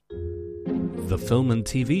The Film and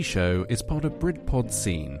TV Show is part of Britpod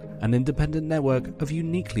Scene, an independent network of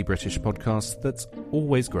uniquely British podcasts that's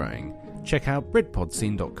always growing. Check out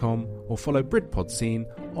BritpodScene.com or follow Britpod Scene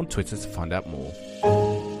on Twitter to find out more.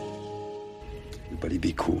 Everybody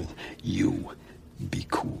be cool. You be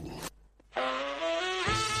cool.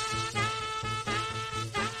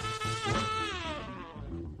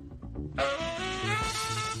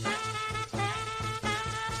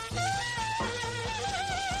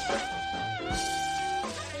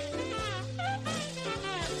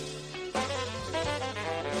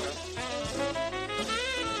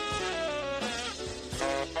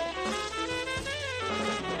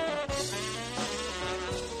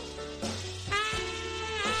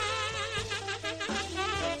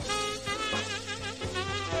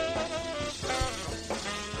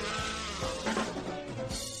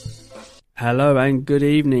 Hello and good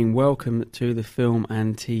evening. Welcome to the Film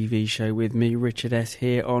and TV Show with me, Richard S,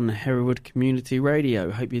 here on Hereward Community Radio.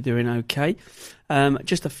 Hope you're doing okay.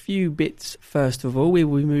 Just a few bits first of all. We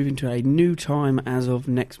will be moving to a new time as of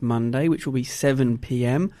next Monday, which will be 7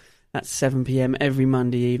 p.m. That's 7 p.m. every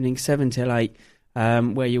Monday evening, 7 till 8,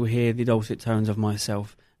 where you'll hear the dulcet tones of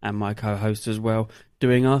myself and my co-host as well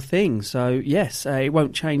doing our thing. So yes, it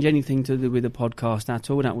won't change anything to do with the podcast at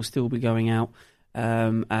all. That will still be going out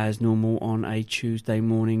as normal on a Tuesday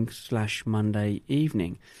morning / Monday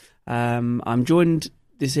evening. I'm joined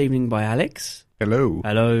this evening by Alex. Hello.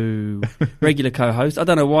 Regular co-host. I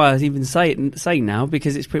don't know why I even say now,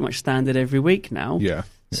 because it's pretty much standard every week now. Yeah.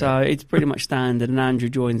 So it's pretty much standard, and Andrew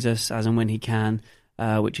joins us as and when he can,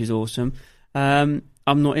 which is awesome. I'm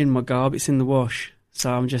not in my garb, it's in the wash. So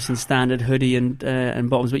I'm just in standard hoodie and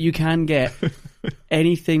bottoms. But you can get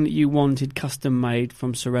anything that you wanted custom made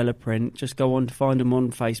from Sorella Print. Just go on to find them on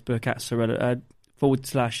Facebook at Sorella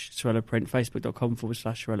 /Sorella Print, facebook.com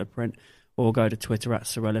 /Sorella Print, or go to Twitter at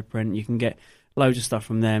Sorella Print. You can get loads of stuff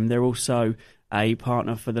from them. They're also a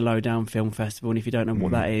partner for the Lowdown Film Festival, and if you don't know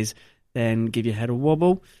what that is, then give your head a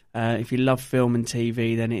wobble. If you love film and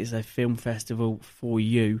TV, then it is a film festival for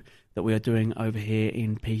you that we are doing over here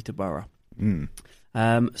in Peterborough.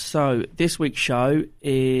 So this week's show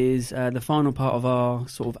is the final part of our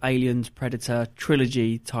sort of Aliens Predator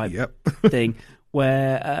trilogy type thing,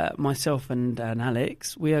 where myself and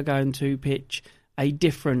Alex, we are going to pitch a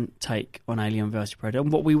different take on Alien vs Predator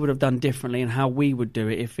and what we would have done differently and how we would do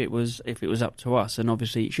it if it was up to us. And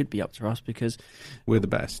obviously it should be up to us because we're the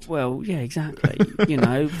best. Well, yeah, exactly.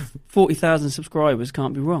 40,000 subscribers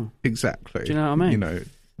can't be wrong. Exactly. Do you know what I mean?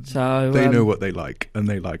 So they know what they like, and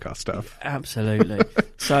they like our stuff. Absolutely.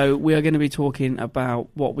 So we are going to be talking about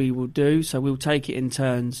what we will do. So we'll take it in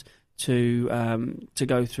turns to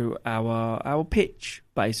go through our pitch,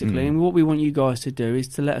 basically. And what we want you guys to do is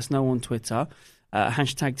to let us know on Twitter,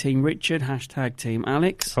 hashtag Team Richard, hashtag Team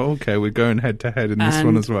Alex. Oh, okay, we're going head to head in this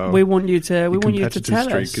one as well. We want you to tell us.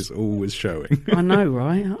 Competitive streak is always showing. I know,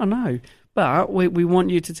 right? I know. But we want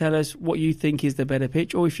you to tell us what you think is the better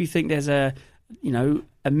pitch, or if you think there's a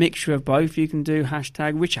mixture of both, you can do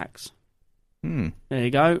hashtag Richax. There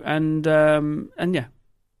you go, and yeah,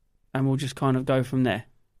 and we'll just kind of go from there.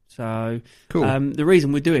 So cool. The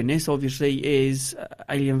reason we're doing this, obviously, is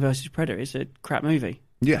Alien vs Predator. It's a crap movie.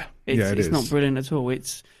 Yeah, it's not brilliant at all.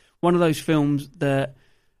 It's one of those films that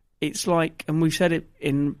it's like, and we've said it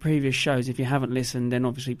in previous shows. If you haven't listened, then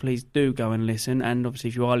obviously please do go and listen. And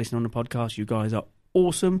obviously, if you are listening on the podcast, you guys are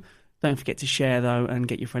awesome. Don't forget to share, though, and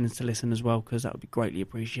get your friends to listen as well, because that would be greatly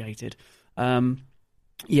appreciated. On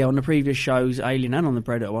the previous shows, Alien and on the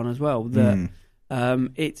Predator one as well, that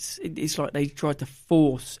it's like they tried to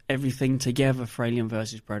force everything together for Alien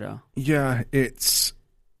versus Predator. Yeah, it's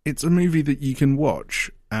a movie that you can watch,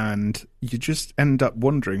 and you just end up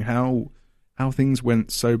wondering how things went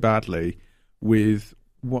so badly with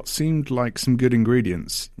what seemed like some good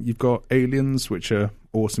ingredients. You've got aliens, which are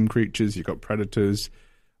awesome creatures. You've got predators.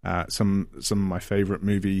 Some of my favourite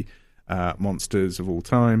movie monsters of all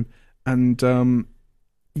time. And,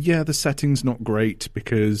 the setting's not great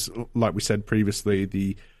because, like we said previously,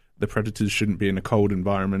 the predators shouldn't be in a cold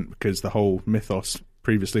environment because the whole mythos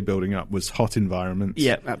previously building up was hot environments.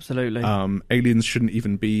 Yeah, absolutely. Aliens shouldn't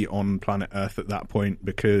even be on planet Earth at that point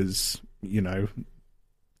because,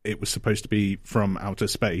 it was supposed to be from outer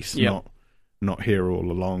space, not here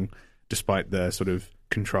all along, despite their sort of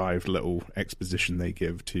contrived little exposition they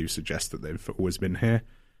give to suggest that they've always been here.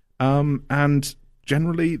 And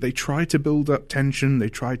generally, they try to build up tension, they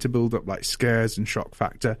try to build up like scares and shock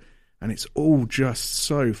factor, and it's all just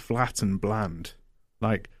so flat and bland.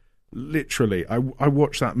 Like, literally, I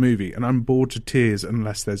watch that movie and I'm bored to tears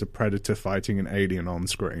unless there's a predator fighting an alien on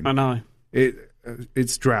screen. I know.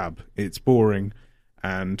 It's drab, it's boring,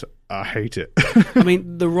 and I hate it. I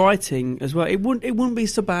mean, the writing as well. It wouldn't be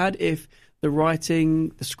so bad if the writing,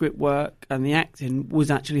 the script work, and the acting was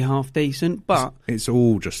actually half decent. But it's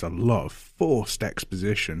all just a lot of forced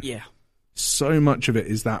exposition. yeah, So much of it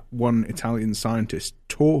is that one Italian scientist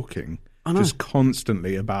talking I know. just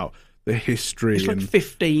constantly about the history. It's like and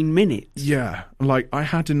 15 minutes. yeah, like I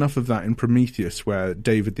had enough of that in Prometheus, where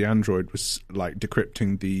David the android was like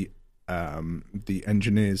decrypting the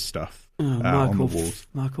engineers' stuff on the walls.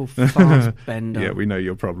 Michael Fassbender. Yeah, we know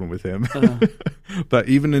your problem with him. But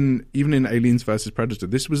even in Aliens versus Predator,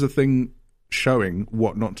 this was a thing showing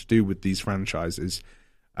what not to do with these franchises.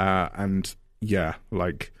 And yeah,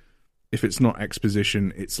 like if it's not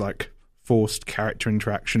exposition, it's like forced character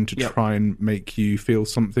interaction to try and make you feel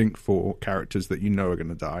something for characters that you know are going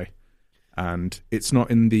to die. And it's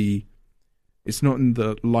not in the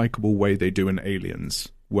likable way they do in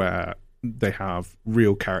Aliens, where they have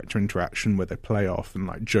real character interaction where they play off and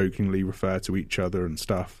like jokingly refer to each other and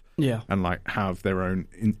stuff. Yeah. And like have their own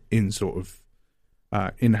in sort of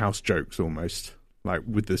in-house jokes almost, like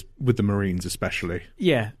with the Marines especially.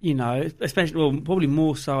 Yeah, you know, especially, well, probably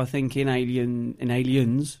more so I think in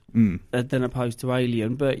Aliens than opposed to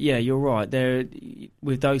Alien. But yeah, you're right. There,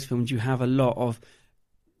 with those films, you have a lot of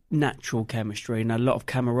natural chemistry and a lot of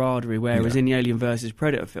camaraderie. Whereas in the Alien versus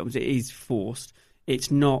Predator films, it is forced.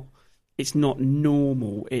 It's not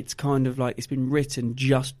normal. It's kind of like it's been written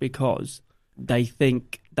just because they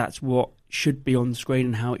think that's what should be on screen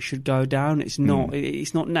and how it should go down. It's not.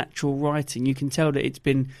 It's not natural writing. You can tell that it's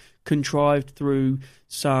been contrived through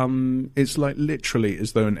some. It's like literally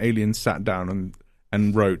as though an alien sat down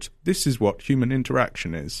and wrote, "This is what human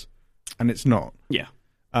interaction is," and it's not. Yeah.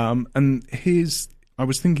 And I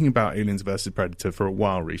was thinking about Aliens versus Predator for a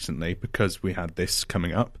while recently because we had this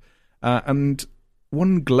coming up, and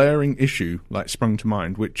one glaring issue like sprung to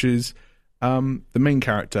mind, which is the main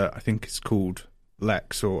character, I think is called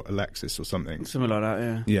Lex or Alexis or something. Something like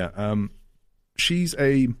that, yeah. Yeah. She's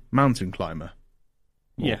a mountain climber.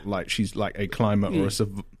 Yeah. Like she's like a climber or a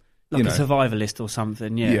survivalist or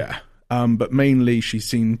something, yeah. Yeah. But mainly she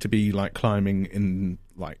seemed to be like climbing in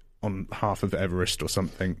like on half of Everest or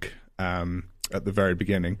something at the very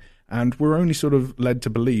beginning. And we're only sort of led to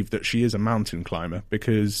believe that she is a mountain climber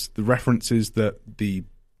because the references that the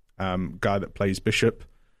guy that plays Bishop...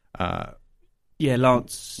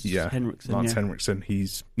 Lance Henriksen. Lance Henriksen.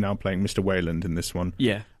 He's now playing Mr. Wayland in this one.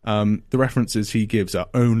 Yeah. The references he gives are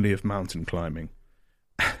only of mountain climbing.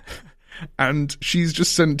 And she's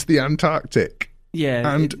just sent to the Antarctic.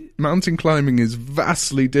 Yeah. And mountain climbing is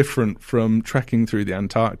vastly different from trekking through the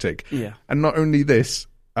Antarctic. Yeah. And not only this,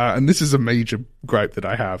 and this is a major gripe that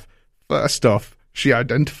I have. First off, she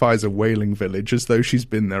identifies a whaling village as though she's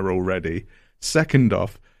been there already. Second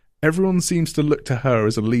off, everyone seems to look to her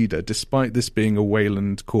as a leader, despite this being a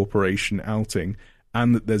Wayland Corporation outing,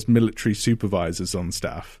 and that there's military supervisors on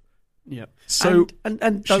staff. Yep. So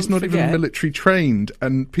and she's not even military trained,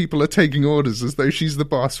 and people are taking orders as though she's the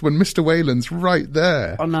boss when Mr. Wayland's right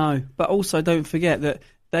there. I know, but also don't forget that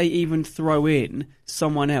they even throw in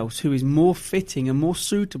someone else who is more fitting and more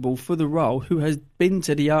suitable for the role, who has been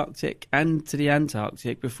to the Arctic and to the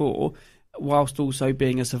Antarctic before, whilst also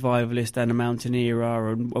being a survivalist and a mountaineer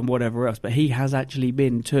and whatever else. But he has actually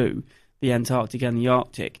been to the Antarctic and the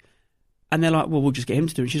Arctic. And they're like, well, we'll just get him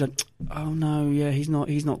to do it. And she's like, oh, no, yeah, he's not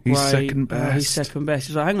great. He's second best. He's second best.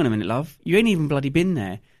 She's like, hang on a minute, love. You ain't even bloody been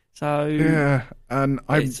there. So yeah, and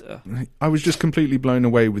I was just completely blown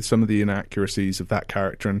away with some of the inaccuracies of that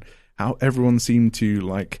character and how everyone seemed to,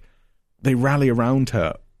 like, they rally around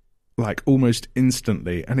her, like, almost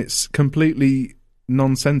instantly. And it's completely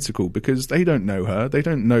nonsensical because they don't know her. They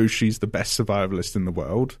don't know she's the best survivalist in the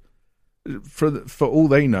world. For all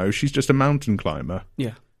they know, she's just a mountain climber.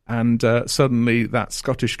 Yeah. And suddenly that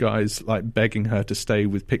Scottish guy's like begging her to stay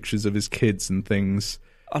with pictures of his kids and things.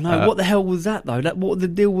 I know. What the hell was that, though? What the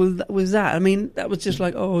deal was that? I mean, that was just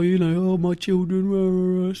like, my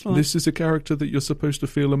children. It's like... This is a character that you're supposed to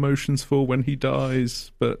feel emotions for when he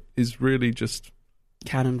dies, but is really just...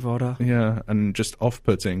 cannon fodder. Yeah, and just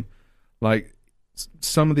off-putting. Like,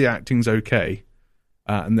 some of the acting's okay,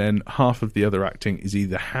 and then half of the other acting is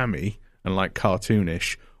either hammy and, like,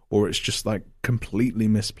 cartoonish, or it's just, like, completely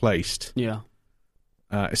misplaced. Yeah.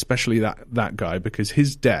 Especially that guy, because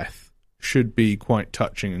his death should be quite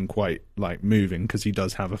touching and quite, like, moving, because he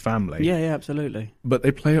does have a family. Yeah, absolutely. But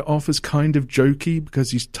they play it off as kind of jokey,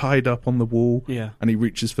 because he's tied up on the wall, and he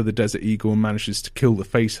reaches for the Desert Eagle and manages to kill the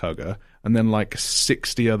facehugger, and then, like,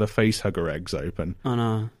 60 other facehugger eggs open. I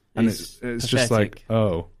know. And it's just like,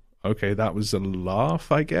 oh, okay, that was a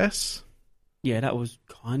laugh, I guess? Yeah, that was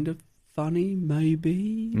kind of funny,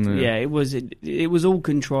 maybe. Yeah. Yeah, it was. It was all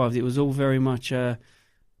contrived. It was all very much.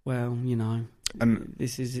 Well, you know, And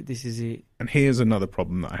this is it. This is it. And here's another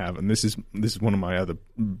problem that I have, and this is one of my other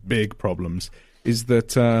big problems, is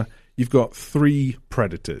that you've got 3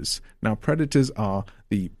 predators. Now, predators are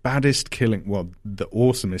the baddest killing, well, the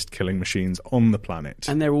awesomest killing machines on the planet.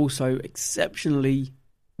 And they're also exceptionally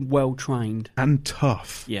well trained And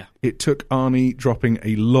tough. Yeah. It took Arnie dropping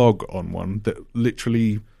a log on one that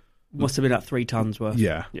literally... Must have been about 3 tons worth.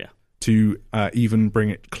 Yeah. Yeah. To even bring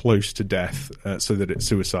it close to death so that it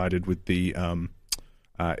suicided with the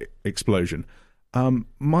explosion.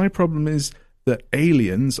 My problem is that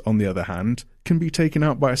aliens, on the other hand, can be taken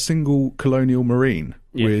out by a single colonial marine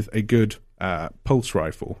with a good pulse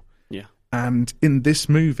rifle. Yeah. And in this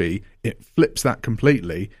movie, it flips that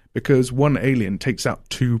completely because one alien takes out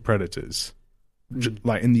 2 predators,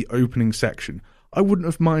 like in the opening section. I wouldn't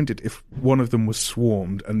have minded if one of them was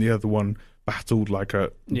swarmed and the other one battled like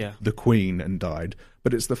the queen and died.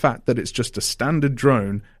 But it's the fact that it's just a standard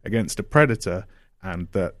drone against a predator, and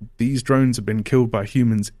that these drones have been killed by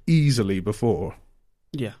humans easily before.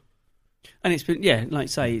 Yeah. And it's been, like I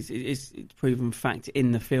say, it's proven fact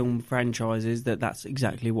in the film franchises that that's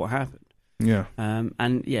exactly what happened. Yeah.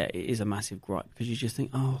 And yeah, it is a massive gripe because you just think,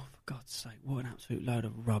 oh, for God's sake, what an absolute load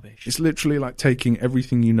of rubbish. It's literally like taking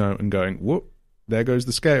everything you know and going, whoop, there goes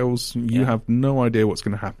the scales. You have no idea what's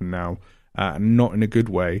going to happen now. Not in a good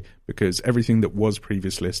way, because everything that was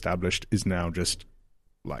previously established is now just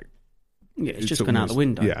like... Yeah, it's just gone out the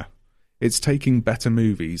window. Yeah. It's taking better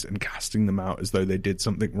movies and casting them out as though they did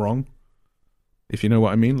something wrong. If you know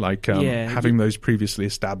what I mean? Like having those previously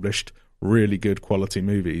established really good quality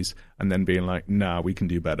movies and then being like, nah, we can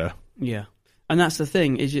do better. Yeah. And that's the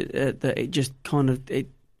thing, is that it just kind of... it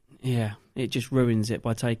just ruins it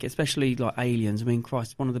by taking... Especially like Aliens. I mean,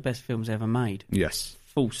 Christ, one of the best films ever made. Yes.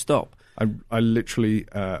 Full stop. I literally,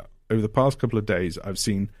 over the past couple of days, I've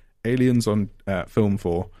seen Aliens on Film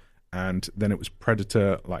 4, and then it was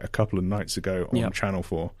Predator like a couple of nights ago on Channel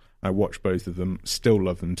 4. I watched both of them, still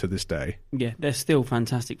love them to this day. Yeah, they're still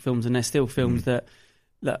fantastic films, and they're still films that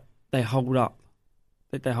they hold up.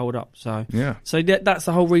 They hold up. So that's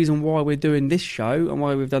the whole reason why we're doing this show and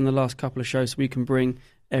why we've done the last couple of shows, so we can bring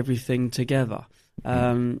everything together.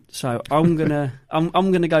 So I'm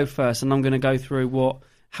gonna go first, and I'm gonna go through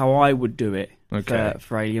how I would do it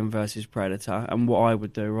for Alien versus Predator, and what I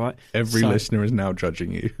would do, right? Every listener is now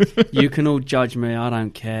judging you. You can all judge me, I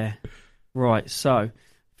don't care. Right, so,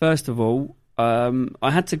 first of all,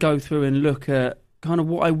 I had to go through and look at kind of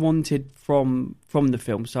what I wanted from the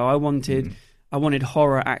film. So I wanted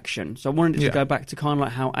horror action. So I wanted it to go back to kind of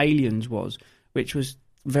like how Aliens was, which was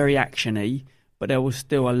very action-y, but there was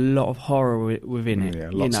still a lot of horror within it. Yeah,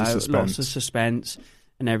 lots of suspense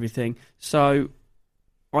and everything. So...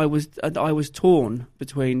 I was torn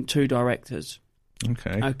between 2 directors.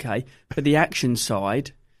 Okay. For the action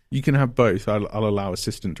side... You can have both. I'll allow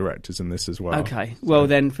assistant directors in this as well. Okay. Well,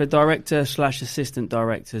 then, for director/assistant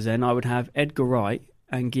directors, then, I would have Edgar Wright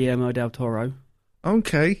and Guillermo del Toro.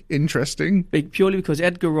 Okay, interesting. Purely because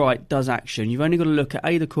Edgar Wright does action. You've only got to look at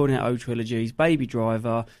the Cornetto trilogies, Baby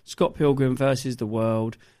Driver, Scott Pilgrim versus the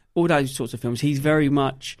World, all those sorts of films. He's very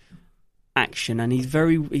much action, and he's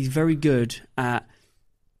very good at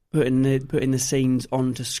putting the scenes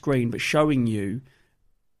onto screen, but showing you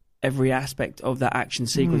every aspect of that action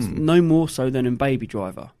sequence, no more so than in Baby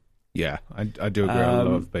Driver. Yeah, I do agree. I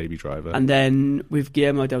love Baby Driver. And then with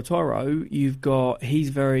Guillermo del Toro, he's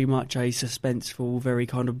very much a suspenseful, very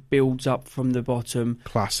kind of builds up from the bottom.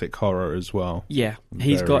 Classic horror as well. Yeah,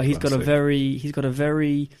 he's got a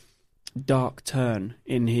very dark turn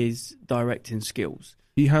in his directing skills.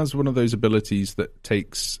 He has one of those abilities that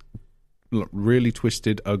takes really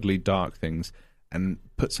twisted, ugly, dark things and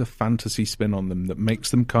puts a fantasy spin on them that makes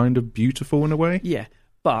them kind of beautiful in a way. Yeah,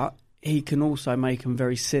 but he can also make them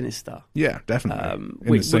very sinister. Yeah, definitely.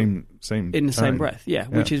 In the same breath. Yeah,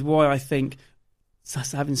 which is why I think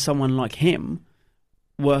having someone like him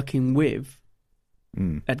working with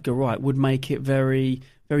Edgar Wright would make it very,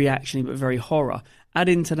 very actiony but very horror. Add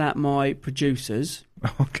into that my producers.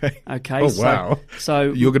 Okay. Oh, wow.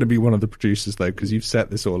 So you're going to be one of the producers, though, because you've set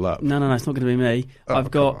this all up. No, it's not going to be me. I've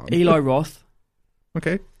got Eli Roth.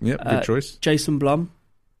 Okay. Yep, good choice. Jason Blum,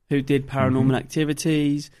 who did Paranormal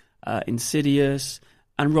Activities, Insidious,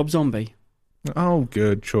 and Rob Zombie. Oh,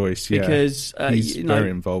 good choice, yeah. Because he's very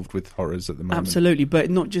involved with horrors at the moment. Absolutely, but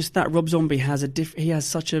not just that. Rob Zombie has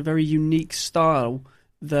such a very unique style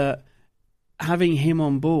that having him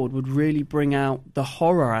on board would really bring out the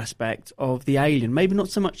horror aspect of the alien. Maybe not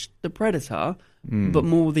so much the Predator, but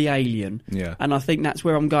more the alien. Yeah. And I think that's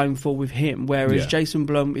where I'm going for with him. Whereas Yeah. Jason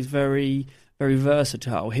Blum is very, very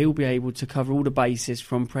versatile. He'll be able to cover all the bases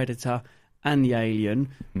from Predator and the alien,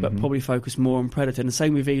 but probably focus more on Predator. And the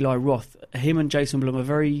same with Eli Roth. Him and Jason Blum are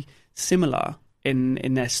very similar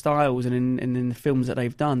in their styles and in the films that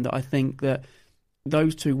they've done, that I think that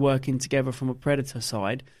those two working together from a Predator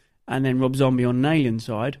side and then Rob Zombie on an alien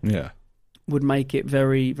side Yeah. would make it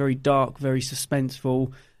very, very dark, very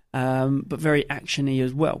suspenseful, but very actiony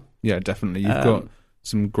as well. Yeah, definitely. You've got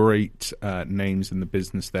some great names in the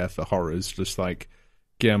business there for horrors, just like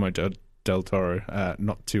Guillermo del Toro,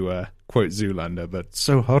 not to quote Zoolander, but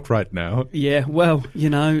so hot right now Yeah, well, he's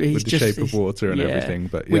with the just Shape of Water and everything.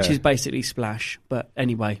 But yeah. which is basically Splash. But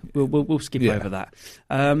anyway, we'll skip Yeah. over that.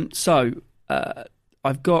 So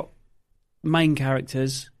I've got main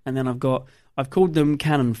characters, and then I've called them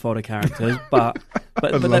cannon fodder characters, but I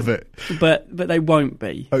love it. But they won't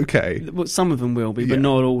be. Okay. Well, some of them will be, but Yeah.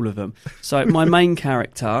 not all of them. So my main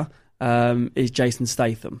character is Jason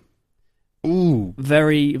Statham. Ooh.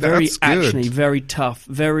 Very, very That's good. actiony, very tough,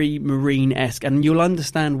 very Marine-esque, and you'll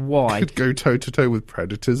understand why. Could go toe to toe with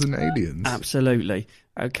predators and aliens. Absolutely.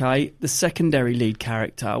 Okay. The secondary lead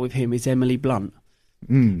character with him is Emily Blunt.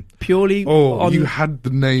 Mm. Purely Oh, on... you had the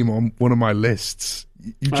name on one of my lists.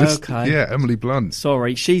 You just, Okay. yeah, Emily Blunt.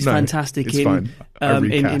 Sorry, she's No, fantastic it's in, fine. I in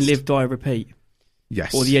recast. Live, Die, Repeat,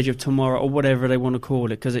 Yes. or The Edge of Tomorrow, or whatever they want to call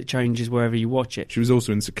it, because it changes wherever you watch it. She was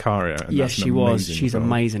also in Sicario. And Yes, that's an she was. amazing She's film.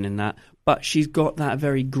 amazing in that. But she's got that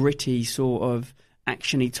very gritty sort of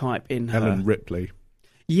actiony type in her. Ellen Ripley.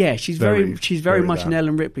 Yeah, she's Very, very very much an that.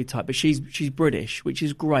 Ellen Ripley type, but she's British, which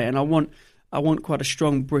is great. And I want quite a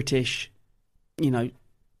strong British,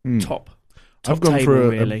 top I've gone table, for a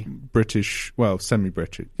really. British, well,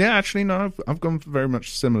 semi-British. Yeah, actually, no, I've gone for very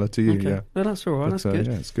much similar to you. Okay. Yeah, Well, that's all right. But, That's good.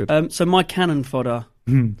 Yeah, it's good. So my cannon fodder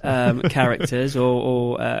characters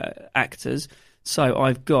or actors. So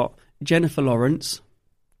I've got Jennifer Lawrence.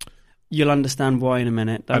 You'll understand why in a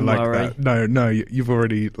minute. Don't I like worry. that. No, you've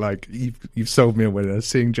already you've sold me a winner.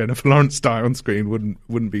 Seeing Jennifer Lawrence die on screen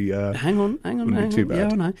wouldn't be. Hang on. Wouldn't be too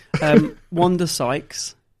bad. Yeah, I know. Wanda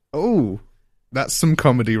Sykes. Oh, that's some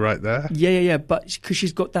comedy right there. Yeah. But because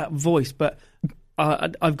she's got that voice, but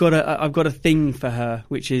I've got a thing for her,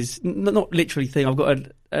 which is not literally thing. I've got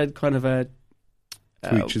a kind of a.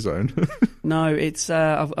 To each his own. No, it's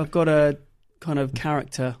I've got a kind of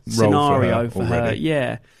character Role scenario for for her her. already.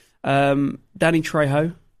 Yeah. Danny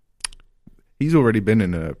Trejo. He's already been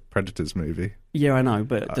in a Predators movie. Yeah, I know,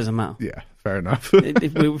 but it doesn't matter. Yeah, fair enough.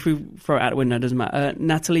 if we throw it out the window, it doesn't matter.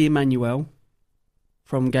 Natalie Emmanuel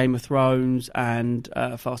from Game of Thrones and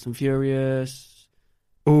Fast and Furious.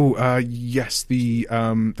 Oh, yes, the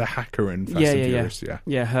hacker in Fast and Furious. Yeah.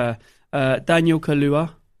 Yeah, her. Daniel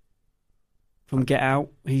Kaluuya from Get Out.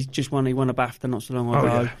 He won a BAFTA not so long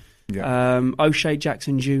ago. Yeah. O'Shea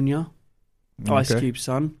Jackson Jr., Ice Okay. Cube's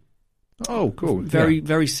son. Oh, cool. Very, Yeah.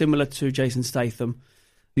 very similar to Jason Statham.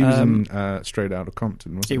 He was in Straight Outta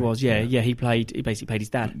Compton, wasn't he? He was, yeah. He basically played his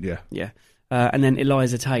dad. Yeah. Yeah. And then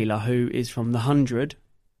Eliza Taylor, who is from The 100,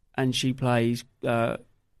 and she plays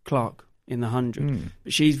Clark in The 100.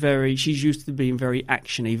 But she's used to being very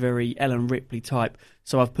actiony, very Ellen Ripley type.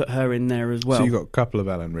 So I've put her in there as well. So you got a couple of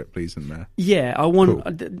Ellen Ripleys in there. Yeah, I want,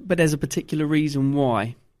 Cool. but there's a particular reason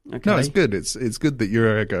why. Okay. No, it's good. It's good that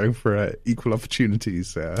you're going for equal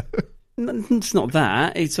opportunities. It's not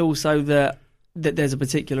that. It's also that there's a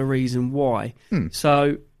particular reason why.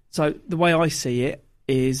 So the way I see it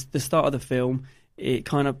is the start of the film. It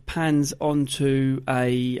kind of pans onto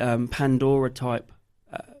a Pandora type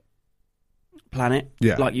planet,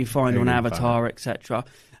 Yeah, like you find on alien Avatar, etc.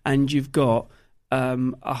 And you've got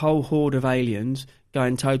a whole horde of aliens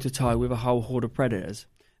going toe to toe with a whole horde of predators.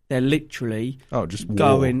 They're literally Just war.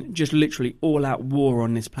 going, just literally all out war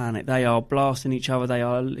on this planet. They are blasting each other.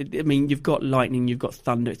 You've got lightning, you've got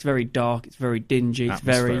thunder. It's very dark. It's very dingy. It's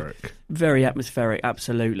very, Atmospheric. very atmospheric.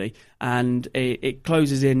 Absolutely. And it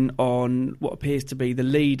closes in on what appears to be the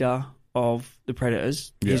leader of the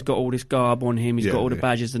predators. Yeah. He's got all this garb on him. He's got all the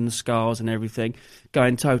badges and the scars and everything,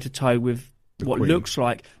 going toe to toe with what queen. looks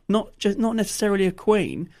like not necessarily a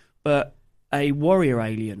queen, but a warrior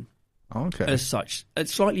alien. Okay. As such,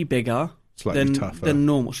 it's slightly bigger Slightly tougher. than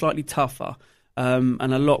normal, slightly tougher, and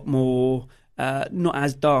a lot more not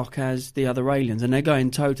as dark as the other aliens. And they're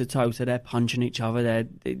going toe to toe, so they're punching each other.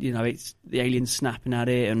 It's the aliens snapping at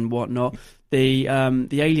it and whatnot. The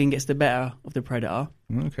alien gets the better of the predator,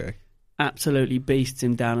 Okay. absolutely beasts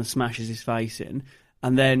him down and smashes his face in.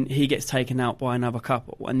 and then he gets taken out by another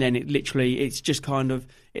couple, and then it's just kind of,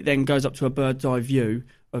 it then goes up to a bird's eye view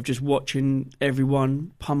of just watching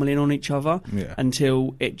everyone pummeling on each other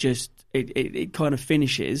until it kind of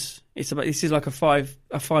finishes. This is like a 5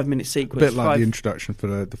 minute sequence. A bit like the introduction for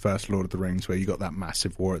the first Lord of the Rings, where you got that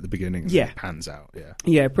massive war at the beginning and it pans out.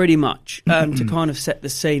 Yeah, pretty much. To kind of set the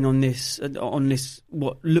scene on this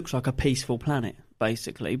what looks like a peaceful planet,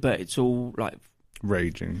 basically, but it's all like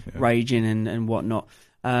raging and whatnot.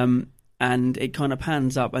 And it kind of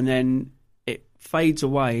pans up, and then it fades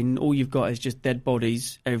away, and all you've got is just dead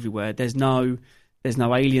bodies everywhere. There's no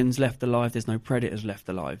aliens left alive. There's no predators left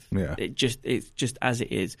alive. Yeah. It's just as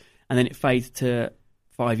it is, and then it fades to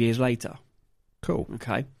 5 years later. Cool.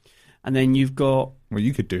 Okay, and then you've got. Well,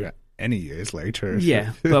 you could do it any years later.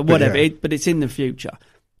 But whatever. But it's in the future,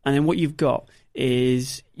 and then what you've got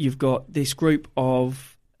is you've got this group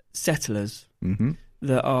of settlers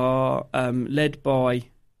that are led by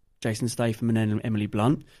Jason Statham and Emily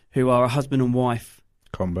Blunt, who are a husband and wife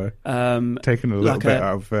combo. Taking a little bit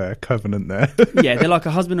out of Covenant there. Yeah, they're like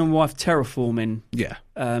a husband and wife terraforming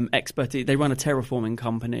expert. They run a terraforming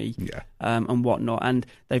company and whatnot, and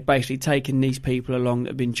they've basically taken these people along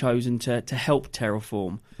that have been chosen to help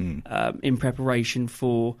terraform in preparation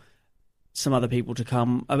for some other people to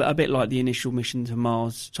come, a bit like the initial mission to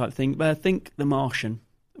Mars type thing. But I think The Martian,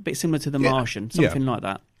 a bit similar to The Martian, something like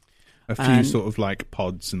that. A few sort of like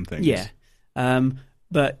pods and things. Yeah.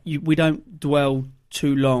 But we don't dwell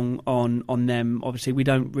too long on them. Obviously, we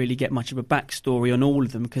don't really get much of a backstory on all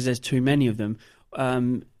of them because there's too many of them.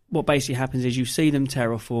 What basically happens is you see them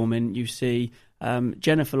terraforming, you see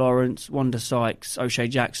Jennifer Lawrence, Wanda Sykes, O'Shea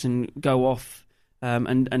Jackson go off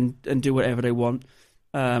and do whatever they want.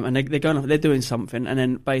 And they're going off, they're doing something, and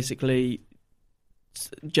then basically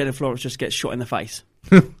Jennifer Lawrence just gets shot in the face.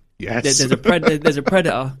 Yes. There's a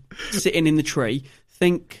predator sitting in the tree.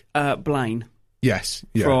 Think Blaine. Yes,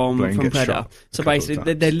 from Predator. So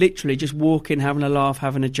basically, they're literally just walking, having a laugh,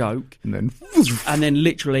 having a joke, and then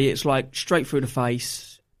literally it's like straight through the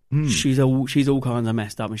face. She's all kinds of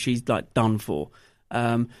messed up, and she's like done for.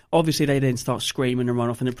 Obviously, they then start screaming and run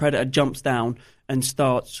off, and the Predator jumps down and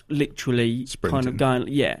starts literally sprinting. kind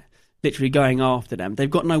of literally going after them. They've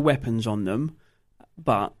got no weapons on them,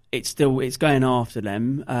 but it's going after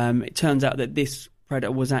them. It turns out that this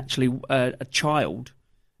Predator was actually a child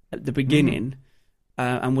at the beginning.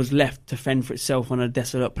 And was left to fend for itself on a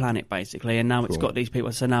desolate planet, basically. And now it's got these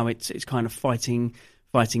people, so now it's kind of fighting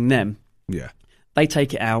them. Yeah, they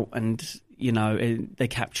take it out, and they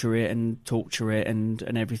capture it and torture it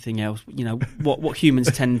and everything else. What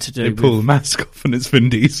humans tend to do. They pull the mask off, and it's Vin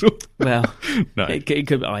Diesel. Well, no. it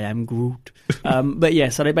could. I am Groot. But yeah,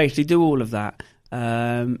 so they basically do all of that,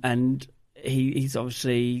 and. He's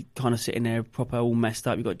obviously kind of sitting there proper all messed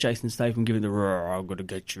up. You've got Jason Statham giving the I'm going to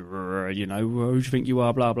get you, who do you think you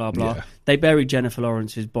are, blah, blah, blah. Yeah. They bury Jennifer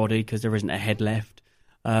Lawrence's body because there isn't a head left.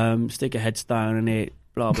 Stick a headstone in it,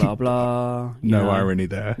 blah, blah, blah. No irony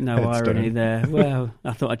there. No irony there. Well,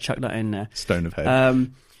 I thought I'd chuck that in there. Stone of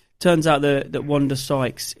head. Turns out that Wanda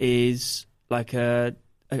Sykes is like a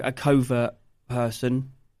covert person.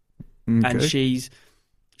 Okay. And she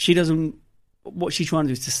doesn't... What she's trying to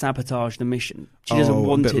do is to sabotage the mission. She doesn't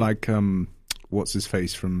want it. It like what's his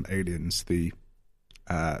face from Aliens, the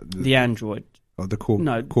android. Oh, the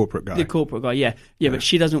corporate guy. The corporate guy, yeah. But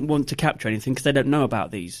she doesn't want to capture anything because they don't know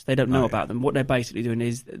about these. They don't know about them. What they're basically doing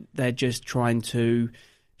is they're just trying to.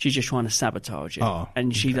 She's just trying to sabotage it,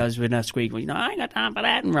 and she does with her squeak. I ain't got time for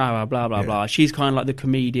that, and blah blah blah blah. She's kind of like the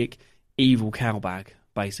comedic evil cowbag,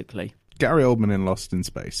 basically. Gary Oldman in Lost in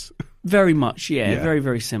Space. Very much, very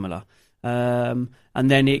very similar. And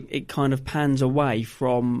then it kind of pans away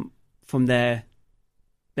from their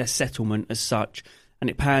settlement as such, and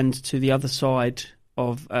it pans to the other side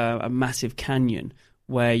of a massive canyon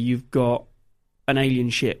where you've got an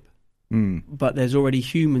alien ship, but there's already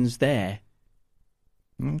humans there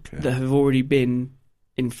that have already been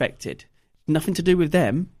infected. Nothing to do with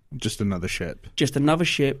them. Just another ship.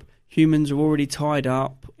 Humans are already tied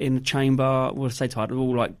up in a chamber. Well, I say tied, they're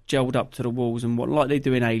all like gelled up to the walls and what, like they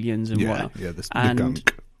do in Aliens and whatnot. Yeah, the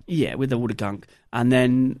gunk. Yeah, with all the gunk. And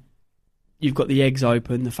then you've got the eggs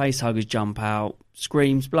open, the facehuggers jump out,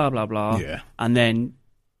 screams, blah, blah, blah. Yeah. And then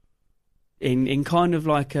in kind of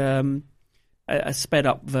like a sped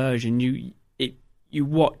up version, you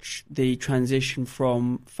watch the transition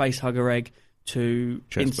from facehugger egg to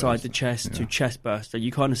chest inside burster. The chest to chest burster.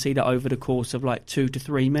 You kind of see that over the course of like 2 to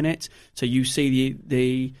 3 minutes. So you see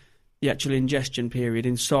the actual ingestion period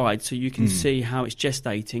inside, so you can see how it's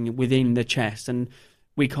gestating within the chest. And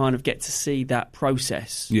we kind of get to see that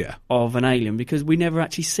process Yeah. of an alien, because we never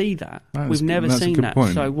actually see that. We've never that's a seen good that.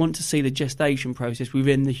 point. So I want to see the gestation process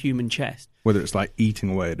within the human chest. Whether it's like eating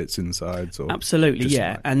away at its insides or Absolutely, just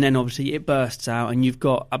yeah. like- And then obviously it bursts out, and you've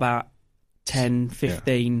got about 10,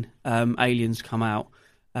 15 aliens come out.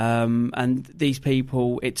 And these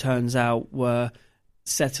people, it turns out, were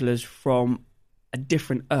settlers from a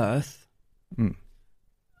different Earth, an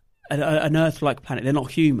Earth-like planet. They're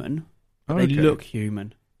not human, but they look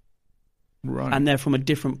human. Right. And they're from a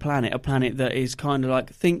different planet, a planet that is kind of like,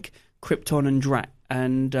 think Krypton and Drac,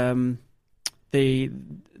 and they're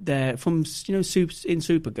from, in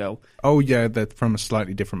Supergirl. Oh yeah, they're from a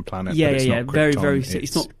slightly different planet. Yeah, but it's yeah, not very, Krypton, very.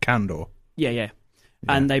 It's not Kandor. Yeah.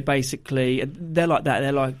 And they basically, they're like that.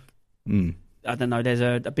 They're like, I don't know. There's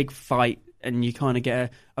a big fight, and you kind of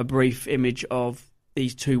get a brief image of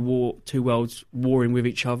these two worlds warring with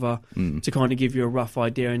each other to kind of give you a rough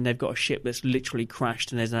idea. And they've got a ship that's literally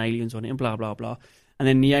crashed, and there's aliens on it, and blah blah blah. And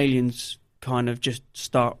then the aliens kind of just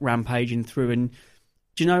start rampaging through. And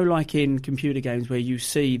do you know, like in computer games where you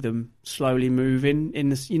see them slowly moving in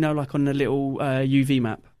this, like on the little UV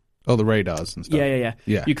map. Oh, the radars and stuff.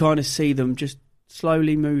 Yeah. You kind of see them just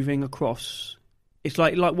slowly moving across. It's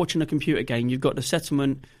like watching a computer game. You've got the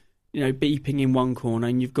settlement, beeping in one corner,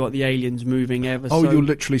 and you've got the aliens moving ever so... Oh, you'll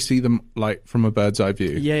literally see them like from a bird's eye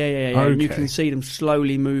view. Yeah. Okay. And you can see them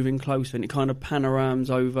slowly moving closer, and it kind of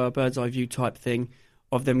panoramas over a bird's eye view type thing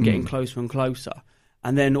of them getting closer and closer.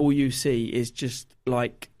 And then all you see is just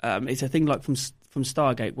like it's a thing like from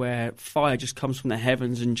Stargate, where fire just comes from the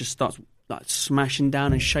heavens and just starts like smashing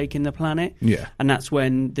down and shaking the planet. Yeah. And that's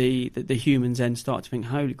when the humans then start to think,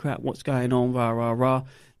 holy crap, what's going on, rah, rah, rah.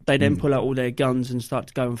 They then pull out all their guns and start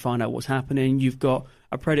to go and find out what's happening. You've got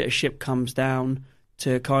a predator ship comes down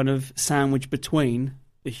to kind of sandwich between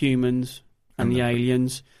the humans and the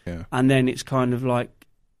aliens. Yeah. And then it's kind of like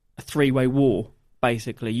a three-way war,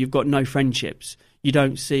 basically. You've got no friendships. You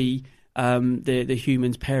don't see the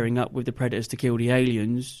humans pairing up with the predators to kill the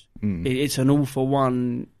aliens. It's an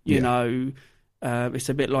all-for-one, you know. It's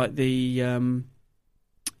a bit like the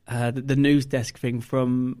news desk thing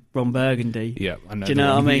from Ron Burgundy. Yeah, I know. Do you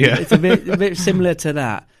know what I mean? Yeah. It's a bit similar to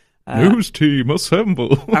that. News team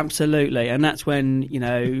assemble. Absolutely, and that's when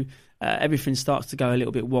everything starts to go a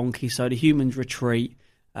little bit wonky. So the humans retreat,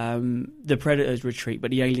 the predators retreat,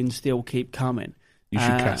 but the aliens still keep coming. You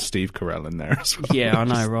should cast Steve Carell in there as well. Yeah, I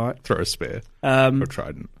know, right? Throw a spear or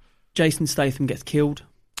trident. Jason Statham gets killed.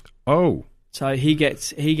 Oh, so he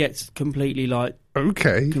gets completely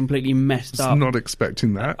completely messed up. Not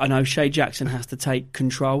expecting that. I know Shay Jackson has to take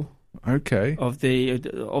control. Okay. Of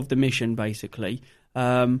the mission, basically.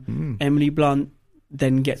 Emily Blunt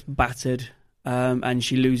then gets battered, and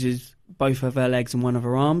she loses both of her legs and one of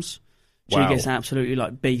her arms. She gets absolutely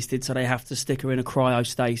beasted, so they have to stick her in a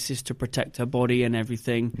cryostasis to protect her body and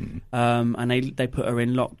everything. And they put her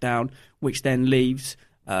in lockdown, which then leaves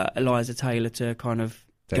Eliza Taylor to kind of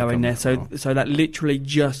go in there. So that literally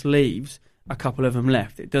just leaves a couple of them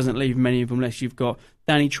left. It doesn't leave many of them left. You've got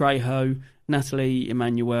Danny Trejo, Natalie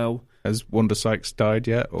Emmanuel. Has Wanda Sykes died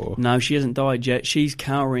yet? Or no, she hasn't died yet. She's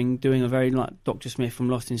cowering, doing a very like Dr. Smith from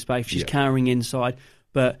Lost in Space. She's cowering inside,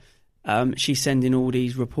 but she's sending all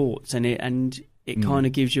these reports, and it kind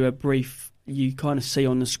of gives you a brief. You kind of see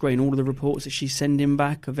on the screen all of the reports that she's sending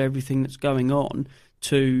back of everything that's going on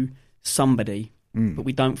to somebody, but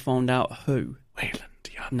we don't find out who. Wayland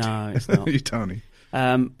Yutani. No, it's not. Yutani.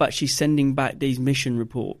 But she's sending back these mission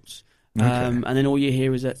reports, and then all you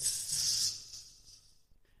hear is that,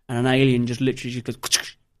 and an alien just literally just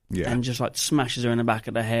goes, and just like smashes her in the back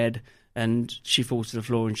of the head, and she falls to the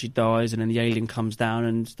floor and she dies, and then the alien comes down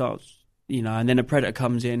and starts, and then a predator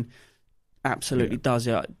comes in, absolutely does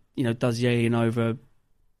it, does the alien over,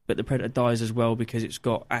 but the predator dies as well because it's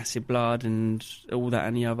got acid blood and all that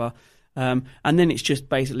and the other. And then it's just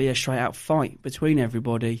basically a straight out fight between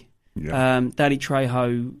everybody. Danny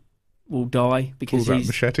Trejo will die because he's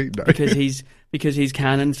machete? No. because he's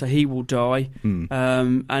canon, so he will die.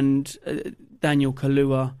 And Daniel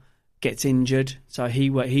Kaluuya gets injured, so he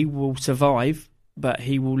will survive, but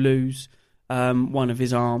he will lose one of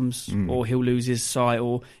his arms, or he'll lose his sight,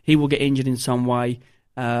 or he will get injured in some way,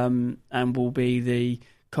 and will be the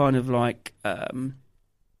kind of like the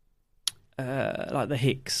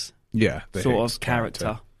Hicks. Yeah, the sort Hicks of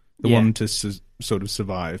character. The one to sort of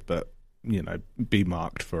survive, but, be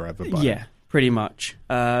marked forever by Yeah, pretty much.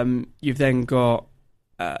 You've then got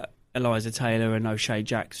Eliza Taylor and O'Shea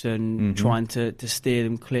Jackson trying to steer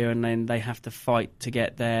them clear, and then they have to fight to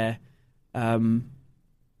get their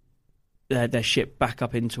ship back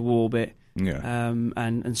up into orbit,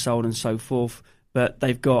 and so on and so forth. but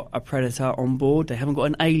they've got a predator on board. They haven't got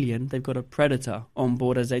an alien. They've got a predator on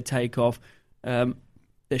board as they take off. Their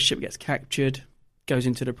ship gets captured, goes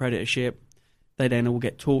into the predator ship. They then all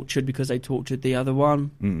get tortured because they tortured the other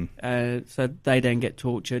one. So they then get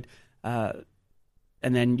tortured. And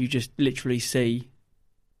then you just literally see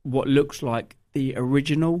what looks like the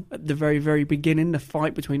original at the very, very beginning, the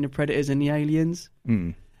fight between the predators and the aliens.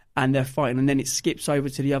 And they're fighting, and then it skips over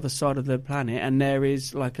to the other side of the planet, and there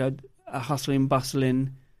is like a hustling,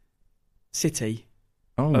 bustling city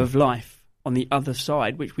of life on the other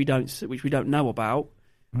side, which we don't know about,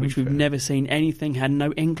 which we've never seen anything, had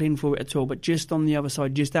no inkling for it at all. But just on the other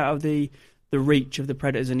side, just out of the reach of the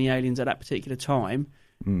predators and the aliens at that particular time,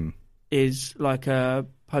 is like a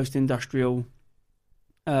post-industrial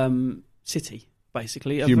city,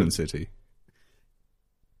 basically. Human city.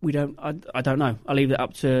 We don't. I don't know. I leave that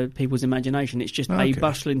up to people's imagination. It's just a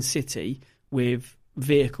bustling city with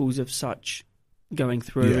vehicles of such going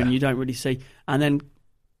through, and you don't really see. And then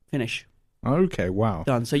finish. Okay, wow.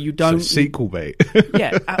 Done. So you don't... So sequel bait.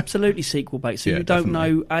 Yeah, absolutely sequel bait. So you don't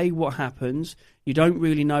know, what happens. You don't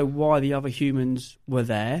really know why the other humans were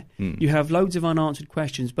there. You have loads of unanswered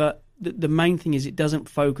questions, but the main thing is it doesn't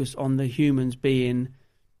focus on the humans being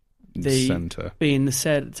the center, being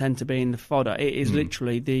the fodder. It is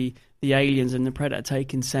literally the aliens and the predator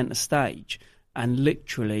taking center stage and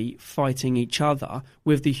literally fighting each other,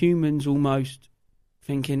 with the humans almost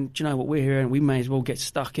thinking, do you know what, we're here and we may as well get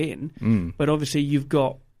stuck in. But obviously you've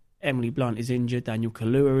got Emily Blunt is injured, Daniel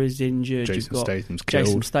Kaluuya is injured, Jason Statham's killed.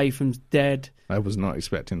 Jason Statham's dead. I was not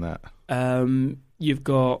expecting that. You've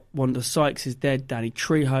got Wanda Sykes is dead, Danny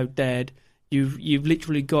Trejo dead. You've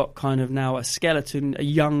literally got kind of now a skeleton, a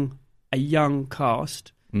young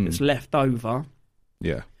cast that's left over.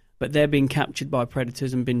 Yeah. But they're being captured by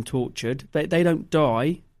predators and been tortured. They don't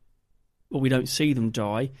die, or we don't see them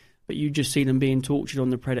die, but you just see them being tortured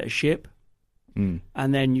on the predator ship. And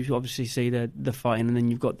then you obviously see the fighting, and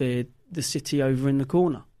then you've got the city over in the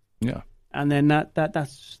corner. Yeah. And then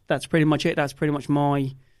that's pretty much it. That's pretty much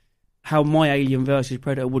how my Alien versus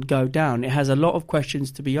Predator would go down. It has a lot of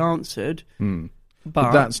questions to be answered,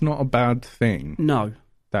 but that's not a bad thing. No.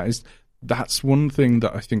 That's one thing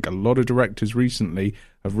that I think a lot of directors recently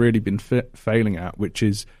have really been failing at, which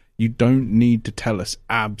is you don't need to tell us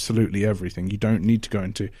absolutely everything. You don't need to go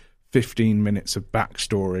into 15 minutes of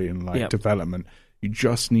backstory and development. You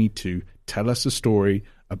just need to tell us a story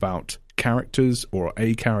about characters or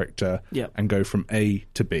a character and go from A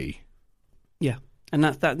to B. Yeah. And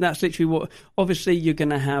that's literally what. Obviously, you're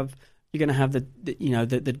going to have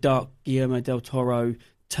the dark Guillermo del Toro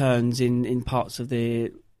turns in parts of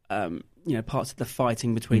the parts of the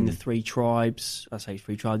fighting between the three tribes. I say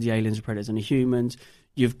three tribes: the aliens, the predators, and the humans.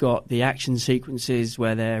 You've got the action sequences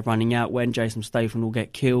where they're running out when Jason Statham will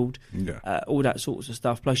get killed. All that sorts of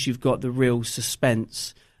stuff. Plus, you've got the real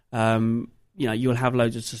suspense. You'll have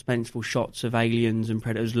loads of suspenseful shots of aliens and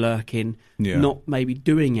predators lurking, not maybe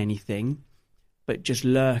doing anything, but just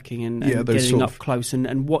lurking and getting up close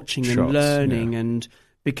and watching shots, and learning. And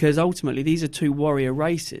because ultimately these are two warrior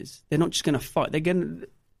races, they're not just going to fight.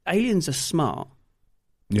 Aliens are smart.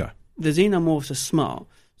 Yeah, the xenomorphs are smart,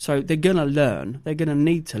 so they're going to learn. They're going to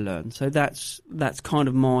need to learn. So that's kind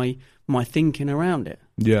of my thinking around it.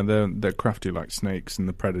 Yeah, they're crafty like snakes, and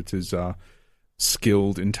the predators are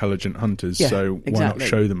skilled, intelligent hunters. So why not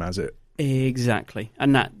show them as it? Exactly,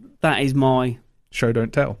 and that is my show,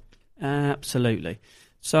 don't tell. Absolutely.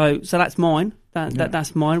 So that's mine.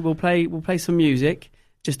 That's mine. We'll play some music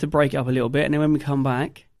just to break it up a little bit, and then when we come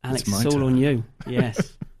back, Alex, it's all on you.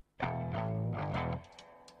 Yes.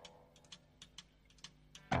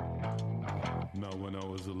 Now, when I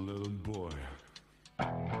was a little boy, at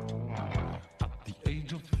the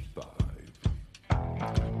age of 5, I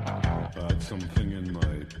had something in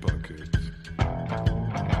my pocket.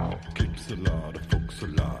 Keeps a lot of folks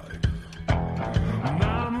alive.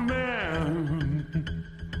 Now I'm a man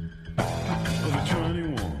of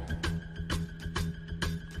 21.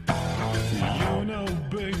 You know,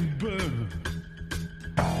 baby,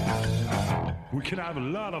 we can have a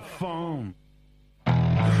lot of fun.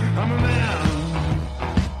 I'm a man.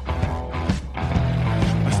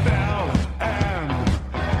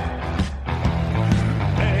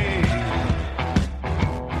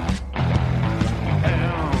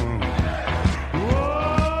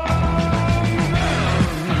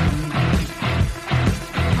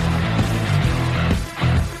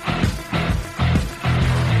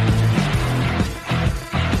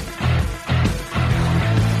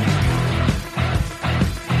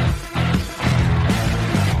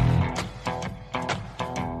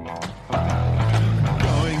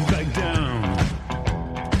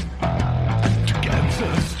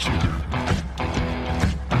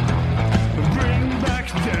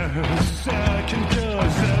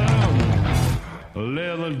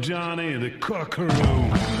 the cockeroo.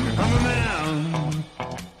 I'm a man.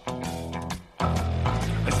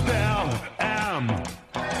 I still am.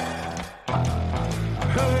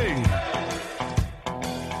 Hey.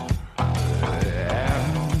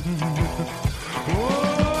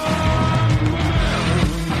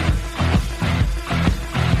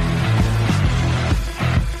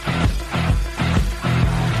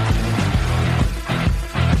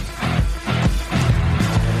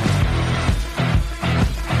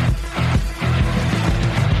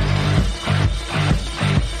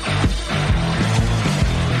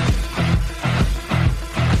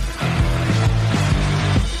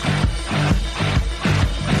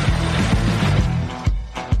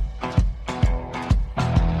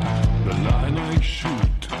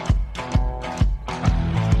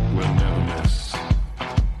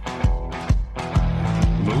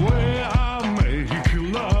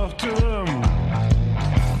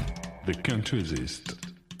 Resist.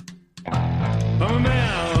 I'm a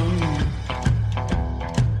man.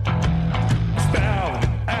 Spell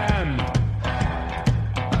and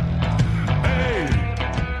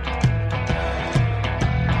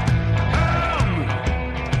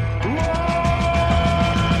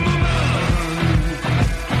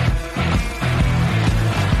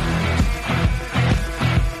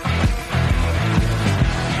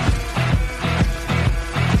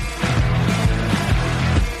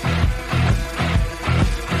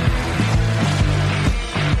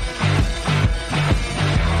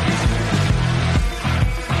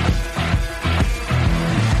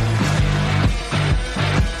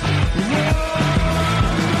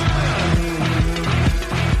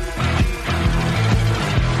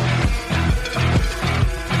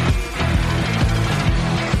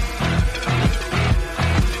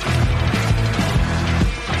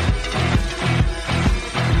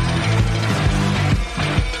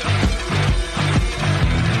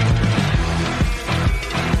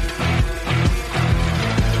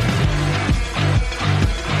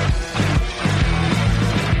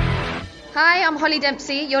Hi, I'm Holly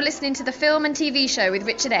Dempsey. You're listening to the Film and TV Show with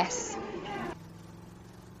Richard S.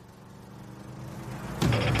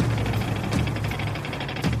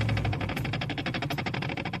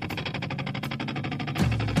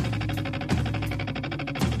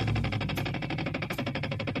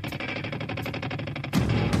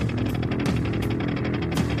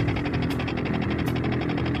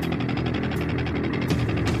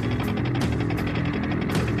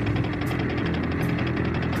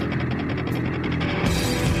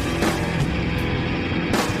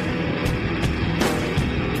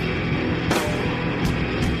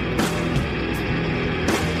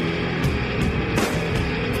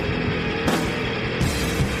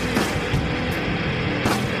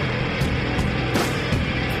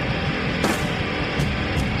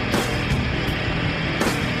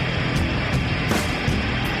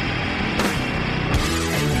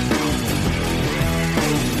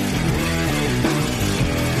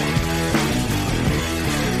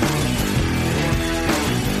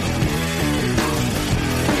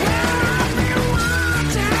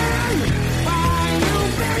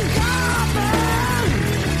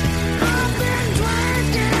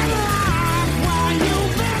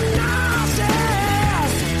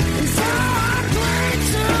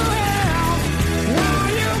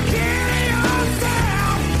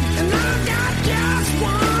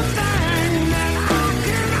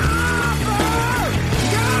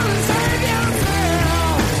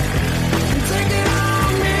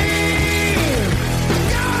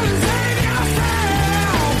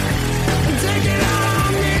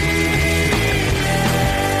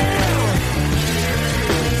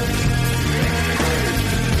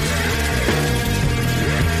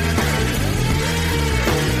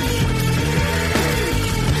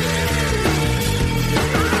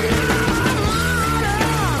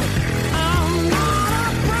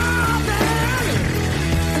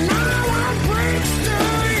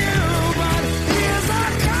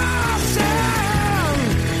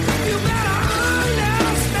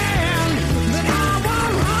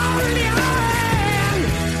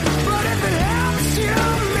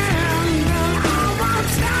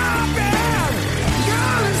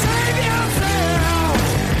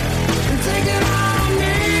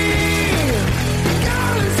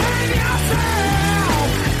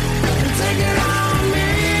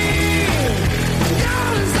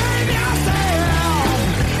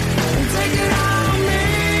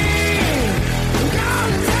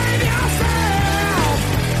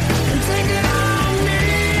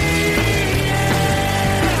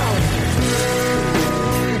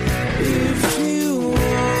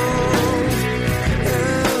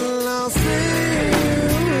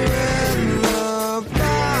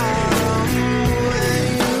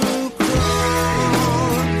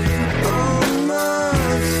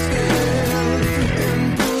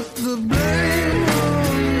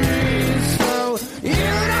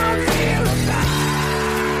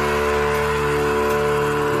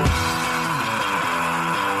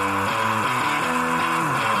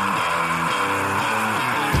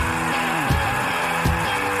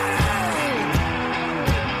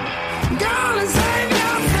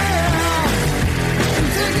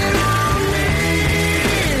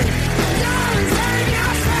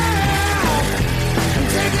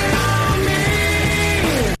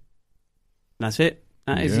 That's it.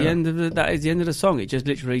 That is Yeah. the end of the song. It just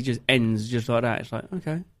literally just ends just like that. It's like,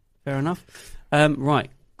 okay, fair enough. Right,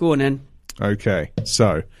 go on then. Okay,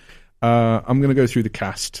 so I'm going to go through the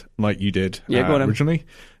cast like you did Yeah, go on then. originally.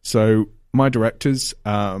 So my directors,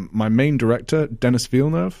 my main director, Denis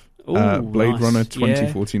Villeneuve, Ooh, Blade nice. Runner Yeah.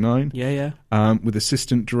 2049, Yeah. with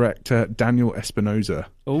assistant director Daniel Espinosa,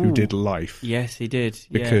 who Ooh. did Life. Yes, he did.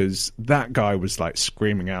 Yeah. Because that guy was like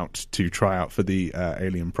screaming out to try out for the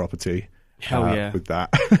Alien property. Hell yeah. With that.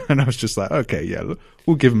 And I was just like, okay, yeah,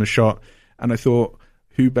 we'll give him a shot. And I thought,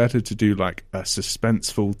 who better to do like a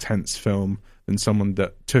suspenseful, tense film than someone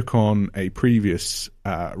that took on a previous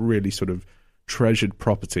really sort of treasured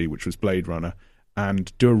property, which was Blade Runner,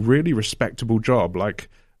 and do a really respectable job. Like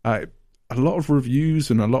a lot of reviews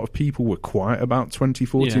and a lot of people were quiet about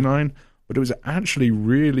 2049, but it was actually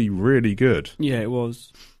really, really good. Yeah, it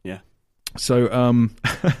was. Yeah. So,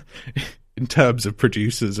 in terms of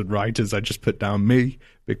producers and writers, I just put down me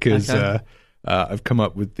because Okay. I've come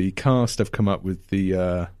up with the cast, I've come up with the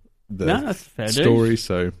No, that's fair story, dues.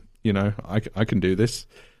 so I can do this.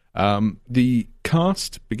 The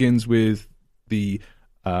cast begins with the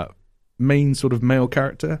main sort of male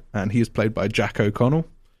character, and he is played by Jack O'Connell.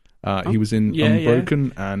 He was in yeah,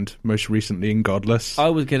 Unbroken and most recently in Godless. I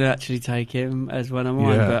was going to actually take him as one of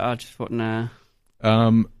mine, Yeah. but I just thought, nah.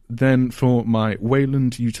 Then for my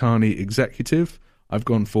Wayland Yutani executive, I've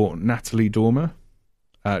gone for Natalie Dormer.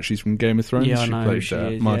 She's from Game of Thrones. Yeah, I she know who played she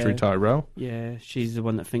is, Marjorie yeah. Tyrell. Yeah, she's the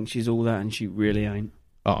one that thinks she's all that, and she really ain't.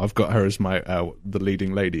 Oh, I've got her as my the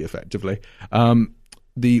leading lady, effectively.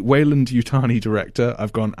 The Wayland Yutani director,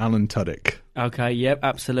 I've gone Alan Tudyk. Okay, yep,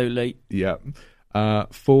 absolutely. Yeah.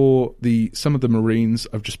 For some of the Marines,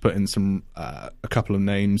 I've just put in a couple of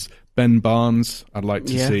names. Ben Barnes, I'd like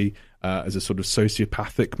to Yeah. see as a sort of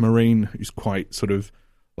sociopathic Marine who's quite sort of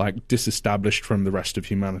like disestablished from the rest of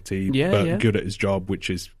humanity, Yeah, but yeah. good at his job, which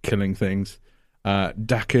is killing things.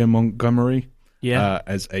 Dakir Montgomery Yeah,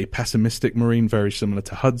 as a pessimistic Marine, very similar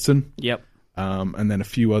to Hudson. yep. And then a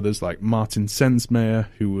few others like Martin Sensmeyer,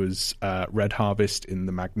 who was Red Harvest in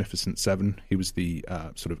The Magnificent Seven. He was the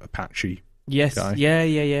sort of Apache Yes, guy.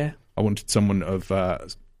 yeah. I wanted someone of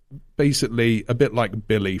basically a bit like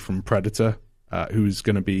Billy from Predator, who's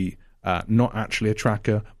going to be not actually a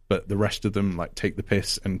tracker, but the rest of them like take the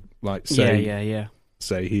piss and like say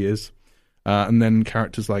say he is. And then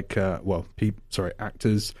characters like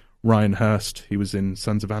actors. Ryan Hurst, he was in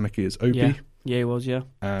Sons of Anarchy as Opie. Yeah, he was, yeah.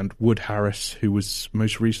 And Wood Harris, who was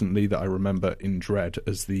most recently that I remember in Dread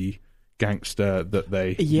as the gangster that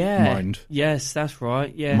they Yes, that's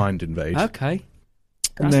right, yeah. mind invade. Okay.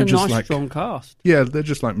 And That's they're a just nice, like, strong cast. yeah, they're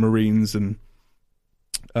just like Marines, and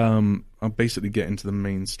I'll basically get into the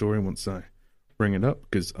main story once I bring it up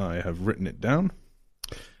because I have written it down.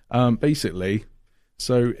 Basically,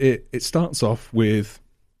 so it starts off with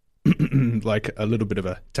like a little bit of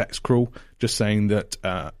a text crawl, just saying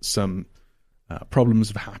that some problems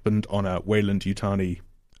have happened on a Wayland Yutani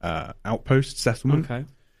outpost settlement, Okay.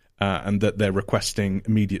 and that they're requesting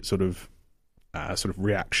immediate sort of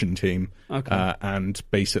reaction team, Okay. and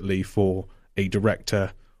basically for a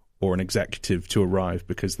director or an executive to arrive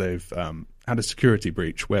because they've had a security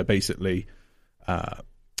breach where basically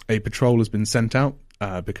a patrol has been sent out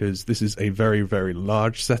because this is a very, very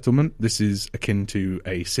large settlement. This is akin to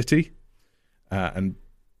a city, and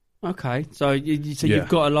Okay. So Yeah.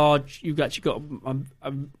 you've actually got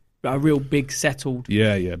a real big settled,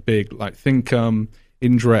 yeah, big. Like think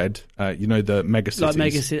in Dread, the mega cities. like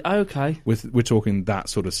mega city. Okay. We're talking that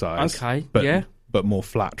sort of size. Okay, but yeah. but more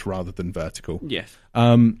flat rather than vertical. Yes.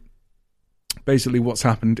 Basically, what's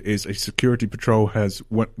happened is a security patrol has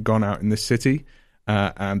gone out in this city,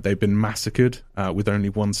 and they've been massacred with only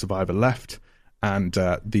one survivor left. And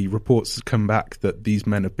the reports have come back that these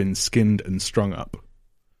men have been skinned and strung up.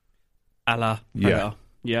 Allah. Yeah.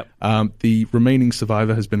 Yep. The remaining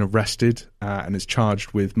survivor has been arrested and is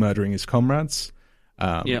charged with murdering his comrades.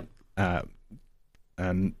 Yep.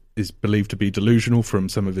 And is believed to be delusional from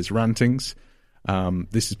some of his rantings.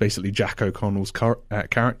 This is basically Jack O'Connell's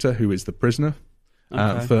character, who is the prisoner.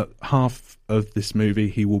 Okay. For half of this movie,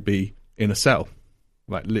 he will be in a cell,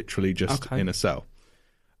 like literally just Okay. in a cell.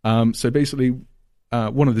 So basically,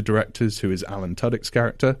 one of the directors, who is Alan Tudyk's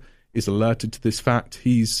character, is alerted to this fact.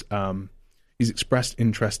 He's expressed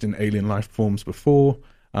interest in alien life forms before.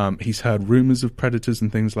 He's heard rumors of predators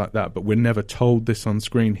and things like that, but we're never told this on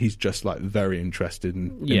screen. He's just like very interested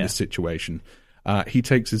in the situation. He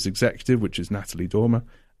takes his executive, which is Natalie Dormer,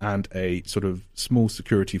 and a sort of small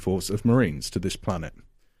security force of Marines to this planet.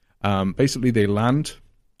 Basically, they land,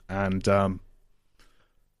 and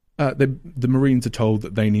The Marines are told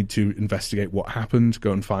that they need to investigate what happened,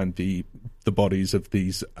 go and find the bodies of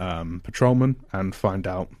these patrolmen, and find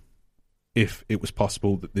out if it was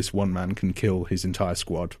possible that this one man can kill his entire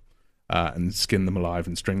squad and skin them alive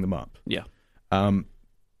and string them up. Yeah. I'm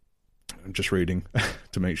just reading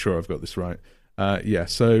to make sure I've got this right.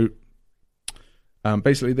 So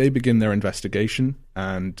basically they begin their investigation,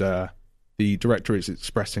 and the director is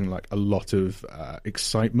expressing like a lot of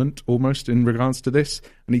excitement almost in regards to this,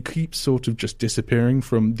 and he keeps sort of just disappearing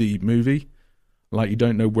from the movie. Like, you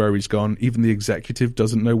don't know where he's gone. Even the executive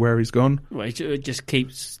doesn't know where he's gone. Right, it just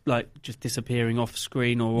keeps like just disappearing off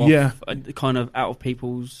screen or off, kind of out of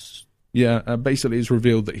people's. Yeah, basically it's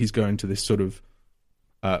revealed that he's going to this sort of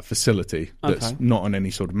facility that's not on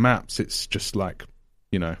any sort of maps. It's just like,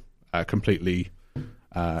 completely.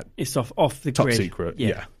 It's off the top grid. secret.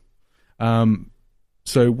 Yeah.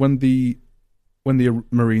 So when the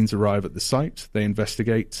Marines arrive at the site, they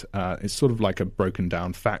investigate. It's sort of like a broken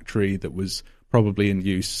down factory that was probably in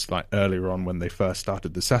use like earlier on when they first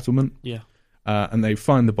started the settlement. Yeah. And they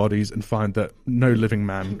find the bodies and find that no living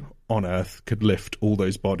man on Earth could lift all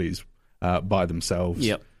those bodies by themselves.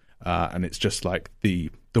 Yep. And it's just like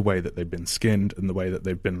the way that they've been skinned and the way that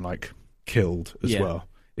they've been like killed as well.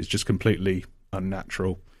 It's just completely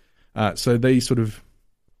unnatural. So they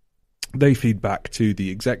feed back to the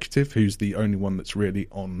executive, who's the only one that's really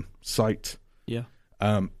on site. Yeah.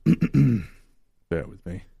 Bear with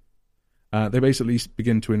me. They basically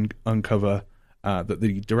begin to uncover that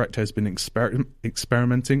the director has been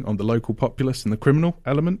experimenting on the local populace and the criminal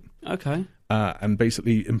element. Okay. And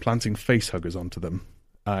basically implanting face huggers onto them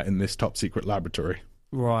in this top secret laboratory.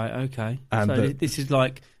 Right, okay. And so this is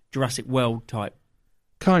like Jurassic World type.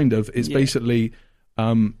 Kind of. It's basically...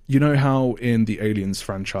 you know how in the Aliens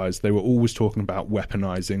franchise they were always talking about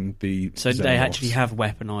weaponizing the So Xenomorphs? they actually have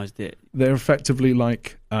weaponized it. They're effectively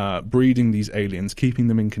like breeding these aliens, keeping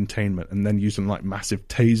them in containment, and then using like massive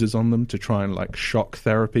tasers on them to try and like shock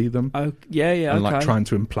therapy them. Oh, yeah, and okay. like trying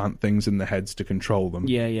to implant things in their heads to control them.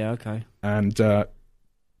 Yeah, okay. And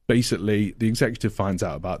basically the executive finds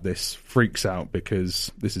out about this, freaks out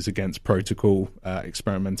because this is against protocol,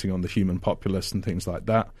 experimenting on the human populace and things like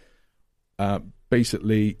that.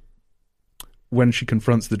 Basically, when she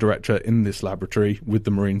confronts the director in this laboratory with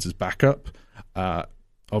the Marines as backup,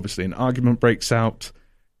 obviously an argument breaks out.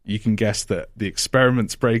 You can guess that the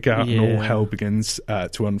experiments break out and all hell begins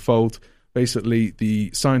to unfold. Basically,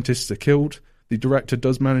 the scientists are killed. The director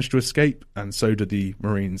does manage to escape, and so do the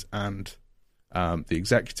Marines and the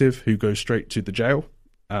executive, who go straight to the jail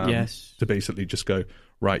to basically just go,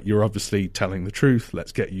 right, you're obviously telling the truth.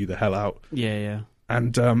 Let's get you the hell out. Yeah.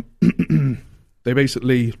 And they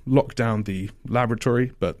basically lock down the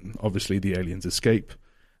laboratory, but obviously the aliens escape.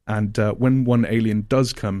 And when one alien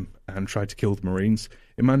does come and try to kill the Marines,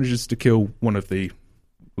 it manages to kill one of the,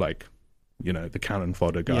 the cannon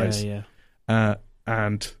fodder guys. Yeah.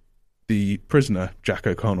 And the prisoner, Jack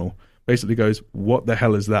O'Connell, basically goes, what the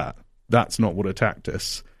hell is that? That's not what attacked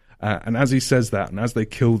us. And as he says that, and as they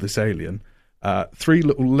kill this alien, 3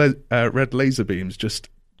 little red laser beams just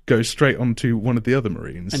goes straight onto one of the other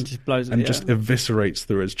Marines and just blows it, and just eviscerates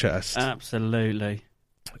through his chest. Absolutely.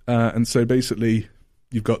 And so basically,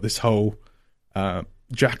 you've got this whole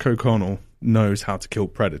Jack O'Connell knows how to kill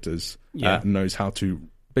predators. And knows how to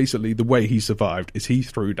basically the way he survived is he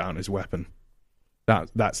threw down his weapon.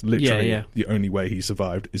 That's literally the only way he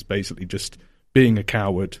survived, is basically just being a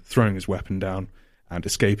coward, throwing his weapon down, and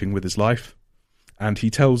escaping with his life. And he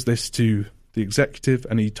tells this to the executive,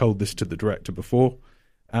 and he told this to the director before.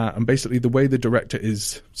 And basically the way the director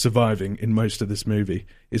is surviving in most of this movie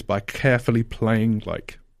is by carefully playing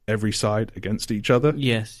like every side against each other.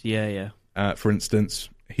 Yes, yeah. For instance,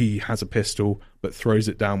 he has a pistol but throws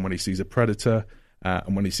it down when he sees a predator,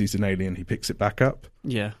 and when he sees an alien he picks it back up.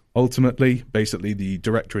 Yeah. Ultimately, basically the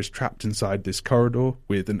director is trapped inside this corridor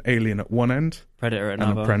with an alien at one end, predator at and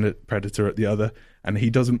another, a predator at the other, and he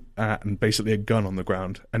doesn't and basically a gun on the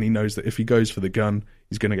ground, and he knows that if he goes for the gun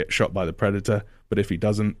he's going to get shot by the predator, but if he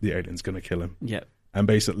doesn't, the alien's going to kill him. Yeah. And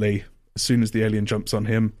basically as soon as the alien jumps on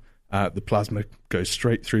him, the plasma goes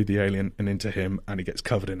straight through the alien and into him, and he gets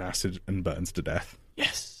covered in acid and burns to death.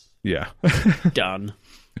 Yes. Yeah. Done.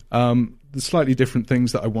 The slightly different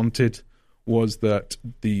things that I wanted was that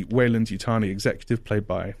the Weyland-Yutani executive, played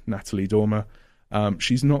by Natalie Dormer,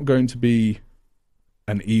 she's not going to be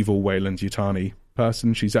an evil Weyland-Yutani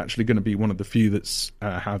person. She's actually going to be one of the few that's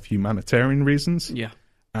have humanitarian reasons. Yeah.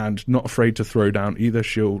 And not afraid to throw down either.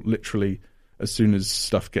 She'll literally, as soon as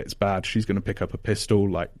stuff gets bad, she's going to pick up a pistol,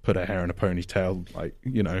 like put her hair in a ponytail,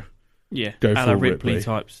 Yeah. Go a la full Ripley Ripley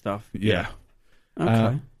type stuff. Yeah.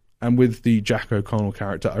 Okay. And with the Jack O'Connell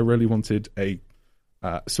character, I really wanted a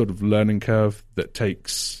sort of learning curve that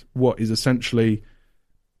takes what is essentially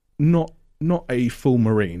not a full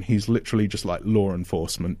Marine. He's literally just like law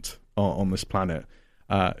enforcement on this planet,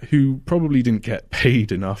 who probably didn't get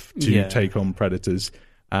paid enough to take on predators,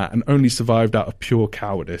 and only survived out of pure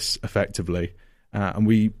cowardice, effectively. And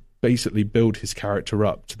we basically build his character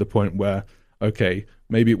up to the point where, okay,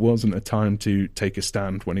 maybe it wasn't a time to take a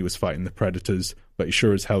stand when he was fighting the predators, but he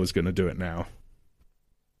sure as hell is going to do it now.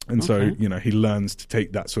 And so, he learns to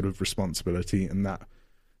take that sort of responsibility and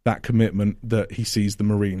that commitment that he sees the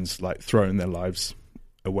Marines like throwing their lives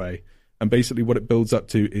away. And basically what it builds up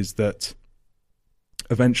to is that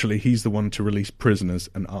eventually he's the one to release prisoners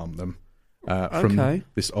and arm them from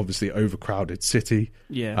this obviously overcrowded city.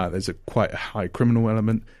 There's quite a high criminal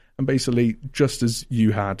element. And basically, just as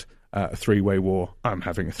you had a three-way war, I'm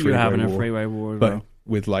having a three-way war. You're having a three-way war as but well.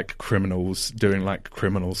 With like criminals doing like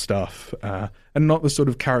criminal stuff, and not the sort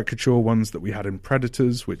of caricature ones that we had in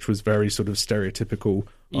Predators, which was very sort of stereotypical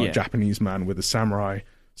Japanese man with a samurai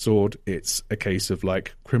sword. It's a case of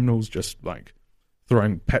like criminals just like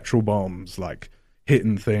throwing petrol bombs, like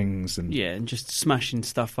hitting things, and just smashing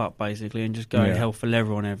stuff up basically, and just going hell for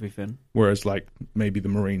leather on everything. Whereas like maybe the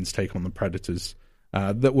Marines take on the Predators.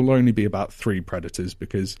 That will only be about 3 Predators,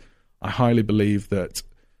 because I highly believe that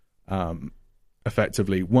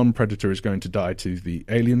effectively one Predator is going to die to the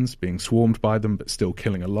aliens being swarmed by them but still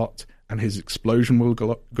killing a lot, and his explosion will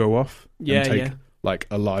go off and take like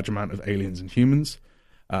a large amount of aliens and humans.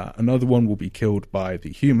 Another one will be killed by the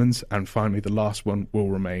humans, and finally the last one will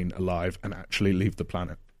remain alive and actually leave the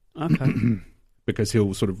planet. Okay. Because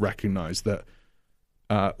he'll sort of recognize that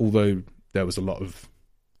although there was a lot of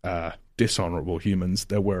dishonorable humans,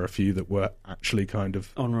 there were a few that were actually kind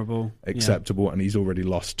of honorable, acceptable, and he's already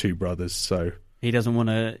lost 2 brothers, so he doesn't want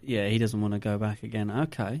to. He doesn't want to go back again.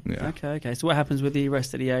 Okay. So what happens with the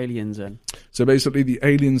rest of the aliens then? So basically, the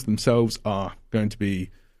aliens themselves are going to be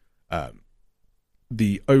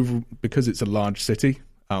because it's a large city.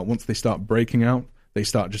 Once they start breaking out, they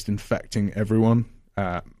start just infecting everyone,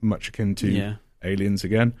 much akin to aliens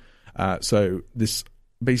again. So this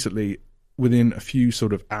basically, within a few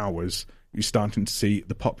sort of hours, you're starting to see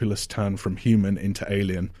the populace turn from human into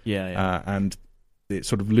alien. And it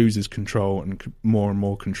sort of loses control and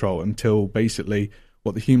more control, until basically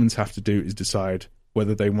what the humans have to do is decide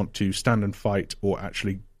whether they want to stand and fight or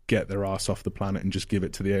actually get their ass off the planet and just give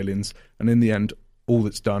it to the aliens. And in the end, all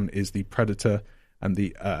that's done is the Predator and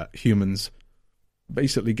the humans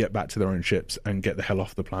basically get back to their own ships and get the hell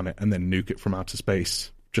off the planet and then nuke it from outer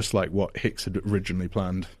space, just like what Hicks had originally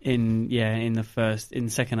planned. In Aliens.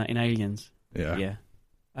 Yeah.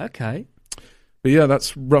 Okay. But yeah,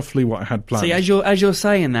 that's roughly what I had planned. See, as you're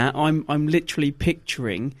saying that, I'm literally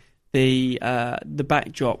picturing the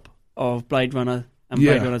backdrop of Blade Runner and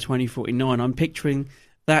Blade Runner 2049. I'm picturing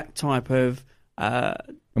that type of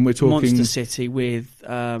and we're talking monster city with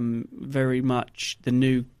very much the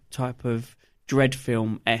new type of dread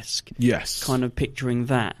film-esque. Yes. Kind of picturing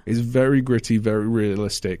that. It's very gritty, very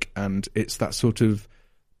realistic, and it's that sort of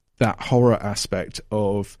that horror aspect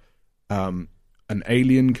of an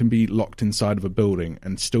alien can be locked inside of a building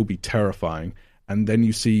and still be terrifying, and then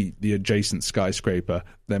you see the adjacent skyscraper,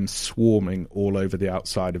 them swarming all over the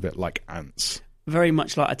outside of it like ants. Very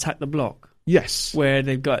much like Attack the Block. Yes. Where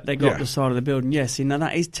they got the side of the building. Yes,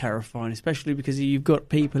 that is terrifying, especially because you've got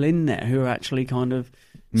people in there who are actually kind of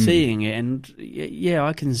seeing it, and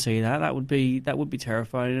I can see that. That would be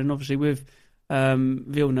terrifying. And obviously with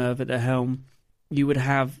Villeneuve at the helm, you would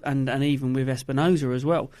have, and even with Espinosa as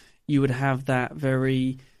well, you would have that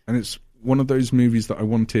very... And it's one of those movies that I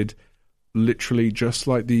wanted, literally just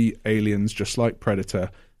like the Aliens, just like Predator,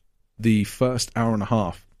 the first hour and a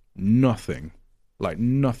half, nothing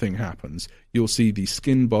happens. You'll see the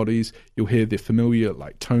skin bodies, you'll hear the familiar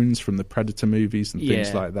like tones from the Predator movies and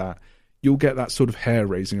things like that. You'll get that sort of hair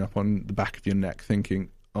raising up on the back of your neck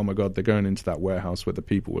thinking, oh my God, they're going into that warehouse where the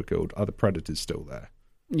people were killed. Are the Predators still there?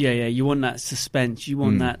 Yeah, you want that suspense. You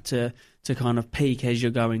want that to kind of peak as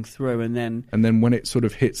you're going through, and then when it sort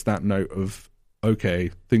of hits that note of,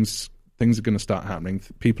 okay, things are going to start happening,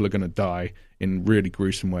 people are going to die in really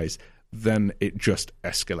gruesome ways, then it just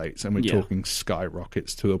escalates, and we're talking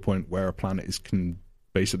skyrockets to a point where a planet is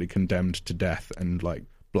basically condemned to death and like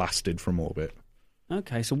blasted from orbit.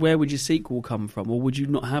 Okay, so where would your sequel come from, or would you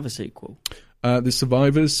not have a sequel? The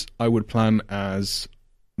Survivors, I would plan as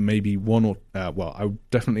maybe one or... I would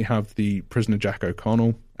definitely have the prisoner Jack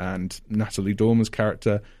O'Connell and Natalie Dormer's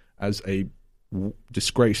character as a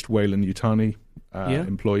disgraced Weyland-Yutani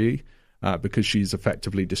employee, because she's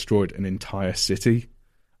effectively destroyed an entire city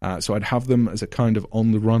So I'd have them as a kind of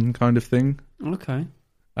on the run kind of thing. Okay.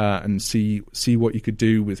 And see what you could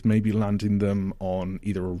do with maybe landing them on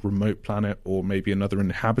either a remote planet or maybe another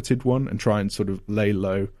inhabited one, and try and sort of lay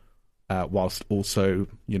low, whilst also,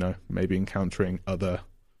 maybe encountering other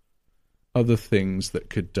things that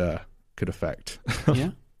could affect.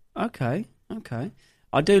 Yeah. Okay.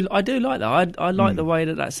 I do like that. I like the way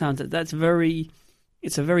that sounds.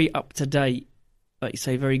 It's a very up to date, like you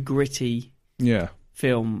say, very gritty. Yeah.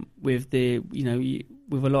 Film with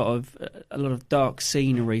with a lot of dark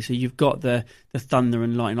scenery. So you've got the thunder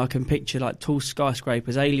and lightning. I can picture like tall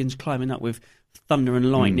skyscrapers, aliens climbing up with thunder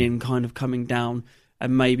and lightning kind of coming down,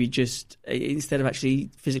 and maybe just instead of actually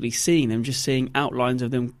physically seeing them, just seeing outlines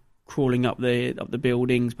of them crawling up the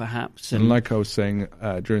buildings, perhaps. And like I was saying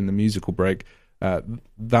during the musical break,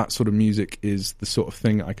 that sort of music is the sort of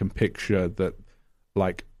thing I can picture that,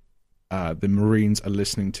 like, the Marines are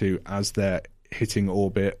listening to as they're hitting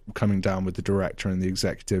orbit, coming down with the director and the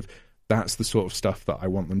executive. That's the sort of stuff that I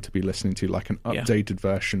want them to be listening to, like an updated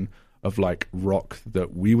version of like rock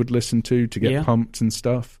that we would listen to get pumped and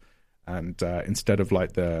stuff. And instead of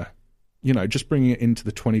like the, just bringing it into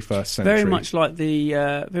the 21st century. Very much like the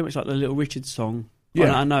Little Richard song. Yeah.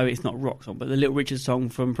 Well, I know it's not rock song, but the Little Richard song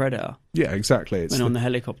from Predator. Yeah, exactly. It's on the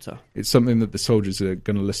helicopter. It's something that the soldiers are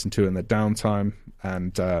going to listen to in their downtime,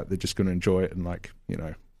 and they're just going to enjoy it. And like,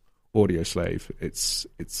 Audio Slave, it's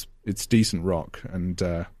decent rock, and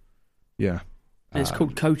yeah. And it's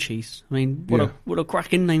called Cochise. I mean, what a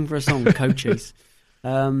cracking name for a song, Cochise.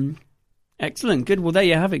 Excellent, good. Well, there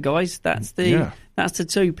you have it, guys. That's the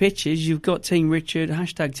two pitches. You've got Team Richard,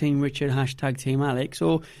 #Team Richard, #Team Alex.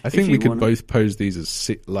 Or I think we could both pose these as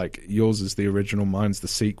like yours is the original, mine's the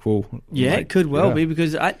sequel. Yeah, it could well be,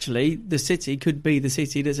 because actually the city could be the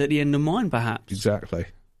city that's at the end of mine, perhaps. Exactly.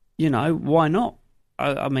 Why not?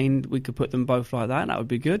 I mean, we could put them both like that. That would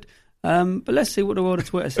be good. But let's see what the world of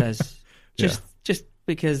Twitter says. Just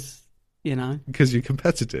because. Because you're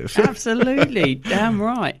competitive. Absolutely, damn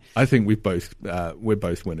right. I think we're both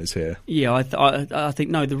winners here. Yeah, I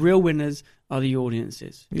think no. The real winners are the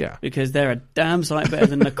audiences. Yeah, because they're a damn sight better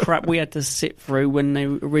than the crap we had to sit through when they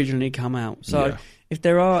originally come out. So if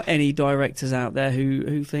there are any directors out there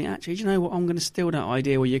who think, actually, do you know what, I'm going to steal that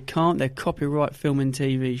idea. Well, you can't. They're copyright film and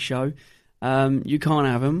TV show. You can't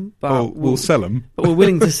have them. But we'll sell them. But we're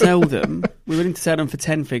willing to sell them. We're willing to sell them for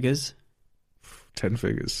 10 figures. 10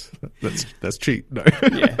 figures. That's cheap. No.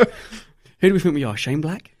 Yeah. Who do we think we are? Shane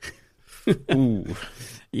Black? Ooh.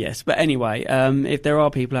 Yes, but anyway, if there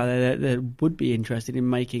are people out there that would be interested in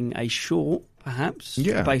making a short, perhaps,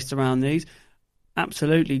 based around these,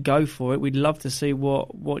 absolutely go for it. We'd love to see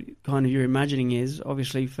what kind of your imagining is.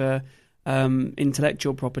 Obviously, for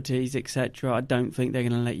intellectual properties, etc., I don't think they're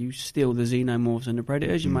going to let you steal the xenomorphs and the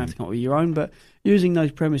predators. You may have to come up with your own, but using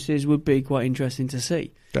those premises would be quite interesting to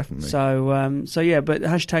see. Definitely. So yeah, but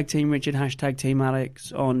 #Team Richard, #Team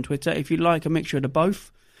Alex on Twitter. If you'd like a mixture of the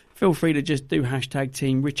both, feel free to just do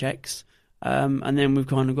 #Team RichX, and then we've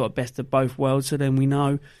kind of got a best of both worlds, so then we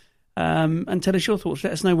know. And tell us your thoughts.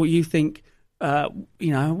 Let us know what you think. What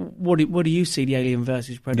do you see the Alien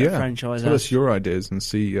versus Predator franchise? Tell us your ideas and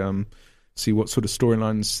see what sort of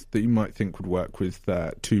storylines that you might think would work with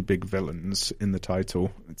two big villains in the title.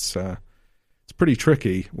 It's pretty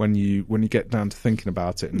tricky when you get down to thinking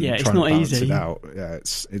about it and trying to balance it out. Yeah,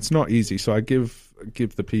 it's not easy. So I give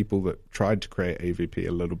the people that tried to create AVP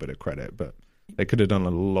a little bit of credit, but they could have done a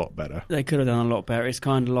lot better. They could have done a lot better. It's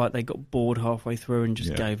kind of like they got bored halfway through and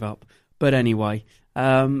just gave up. But anyway,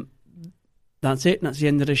 that's it. That's the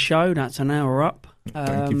end of the show. That's an hour up.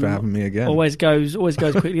 Thank you for having me again. Always goes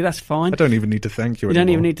quickly. That's fine. I don't even need to thank you anymore. You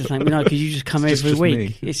don't even need to thank me, no, because you just come every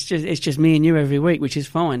week. Me. It's just me and you every week, which is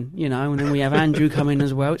fine, And then we have Andrew come in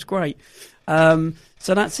as well. It's great. So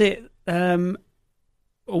that's it.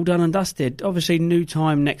 All done and dusted. Obviously, new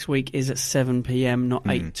time next week is at 7 p.m, not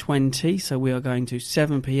 8:20. So we are going to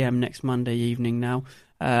 7 p.m. next Monday evening now,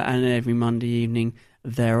 and every Monday evening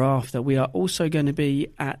thereafter. We are also going to be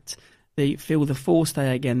at the Feel the Force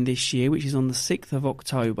Day again this year, which is on the 6th of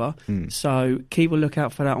October. So keep a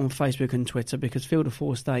lookout for that on Facebook and Twitter, because Feel the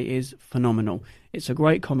Force Day is phenomenal. It's a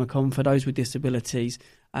great Comic-Con for those with disabilities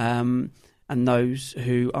and those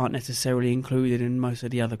who aren't necessarily included in most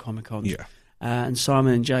of the other Comic-Cons. Yeah. And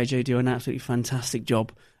Simon and JJ do an absolutely fantastic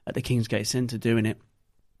job at the Kingsgate Centre doing it.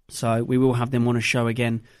 So we will have them on a show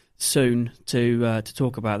again soon to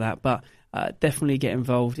talk about that. But definitely get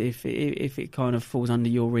involved if it kind of falls under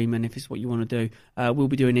your remit and if it's what you want to do. We'll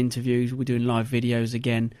be doing interviews, we'll be doing live videos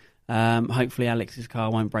again, Hopefully Alex's car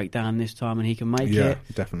won't break down this time and he can make it.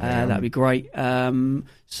 Definitely. That'd be great.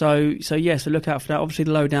 So look out for that. Obviously,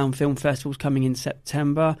 the Lowdown Film Festival's coming in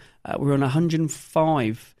September. We're on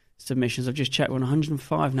 105 submissions. I've just checked. We're on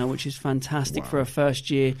 105 now, which is fantastic for a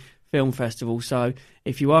first-year film festival. So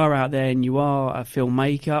if you are out there and you are a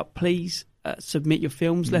filmmaker, please submit your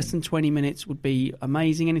films. Less than 20 minutes would be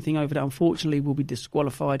amazing. Anything over that, unfortunately, will be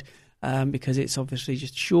disqualified. Because it's obviously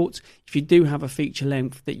just short. If you do have a feature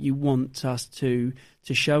length that you want us to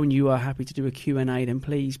show and you are happy to do a Q&A, then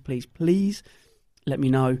please let me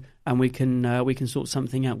know and we can sort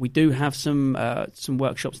something out. We do have some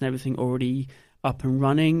workshops and everything already up and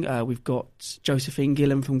running. We've got Josephine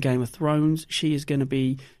Gillan from Game of Thrones. She is going to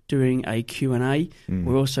be doing a Q&A.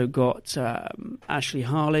 We've also got Ashley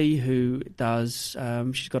Harley, who does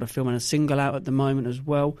she's got a film and a single out at the moment as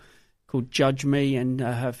well, called Judge Me, and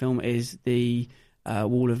her film is The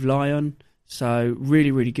Wall of Lion. So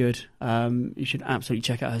really, really good. You should absolutely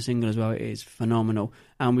check out her single as well. It is phenomenal.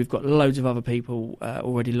 And we've got loads of other people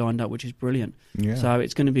already lined up, which is brilliant. Yeah. So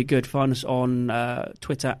it's going to be good. Find us on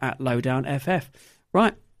Twitter at LowdownFF.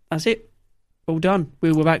 Right, that's it. All done.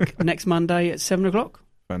 We'll be back next Monday at 7 o'clock.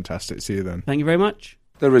 Fantastic. See you then. Thank you very much.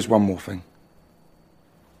 There is one more thing.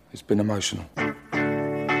 It's been emotional.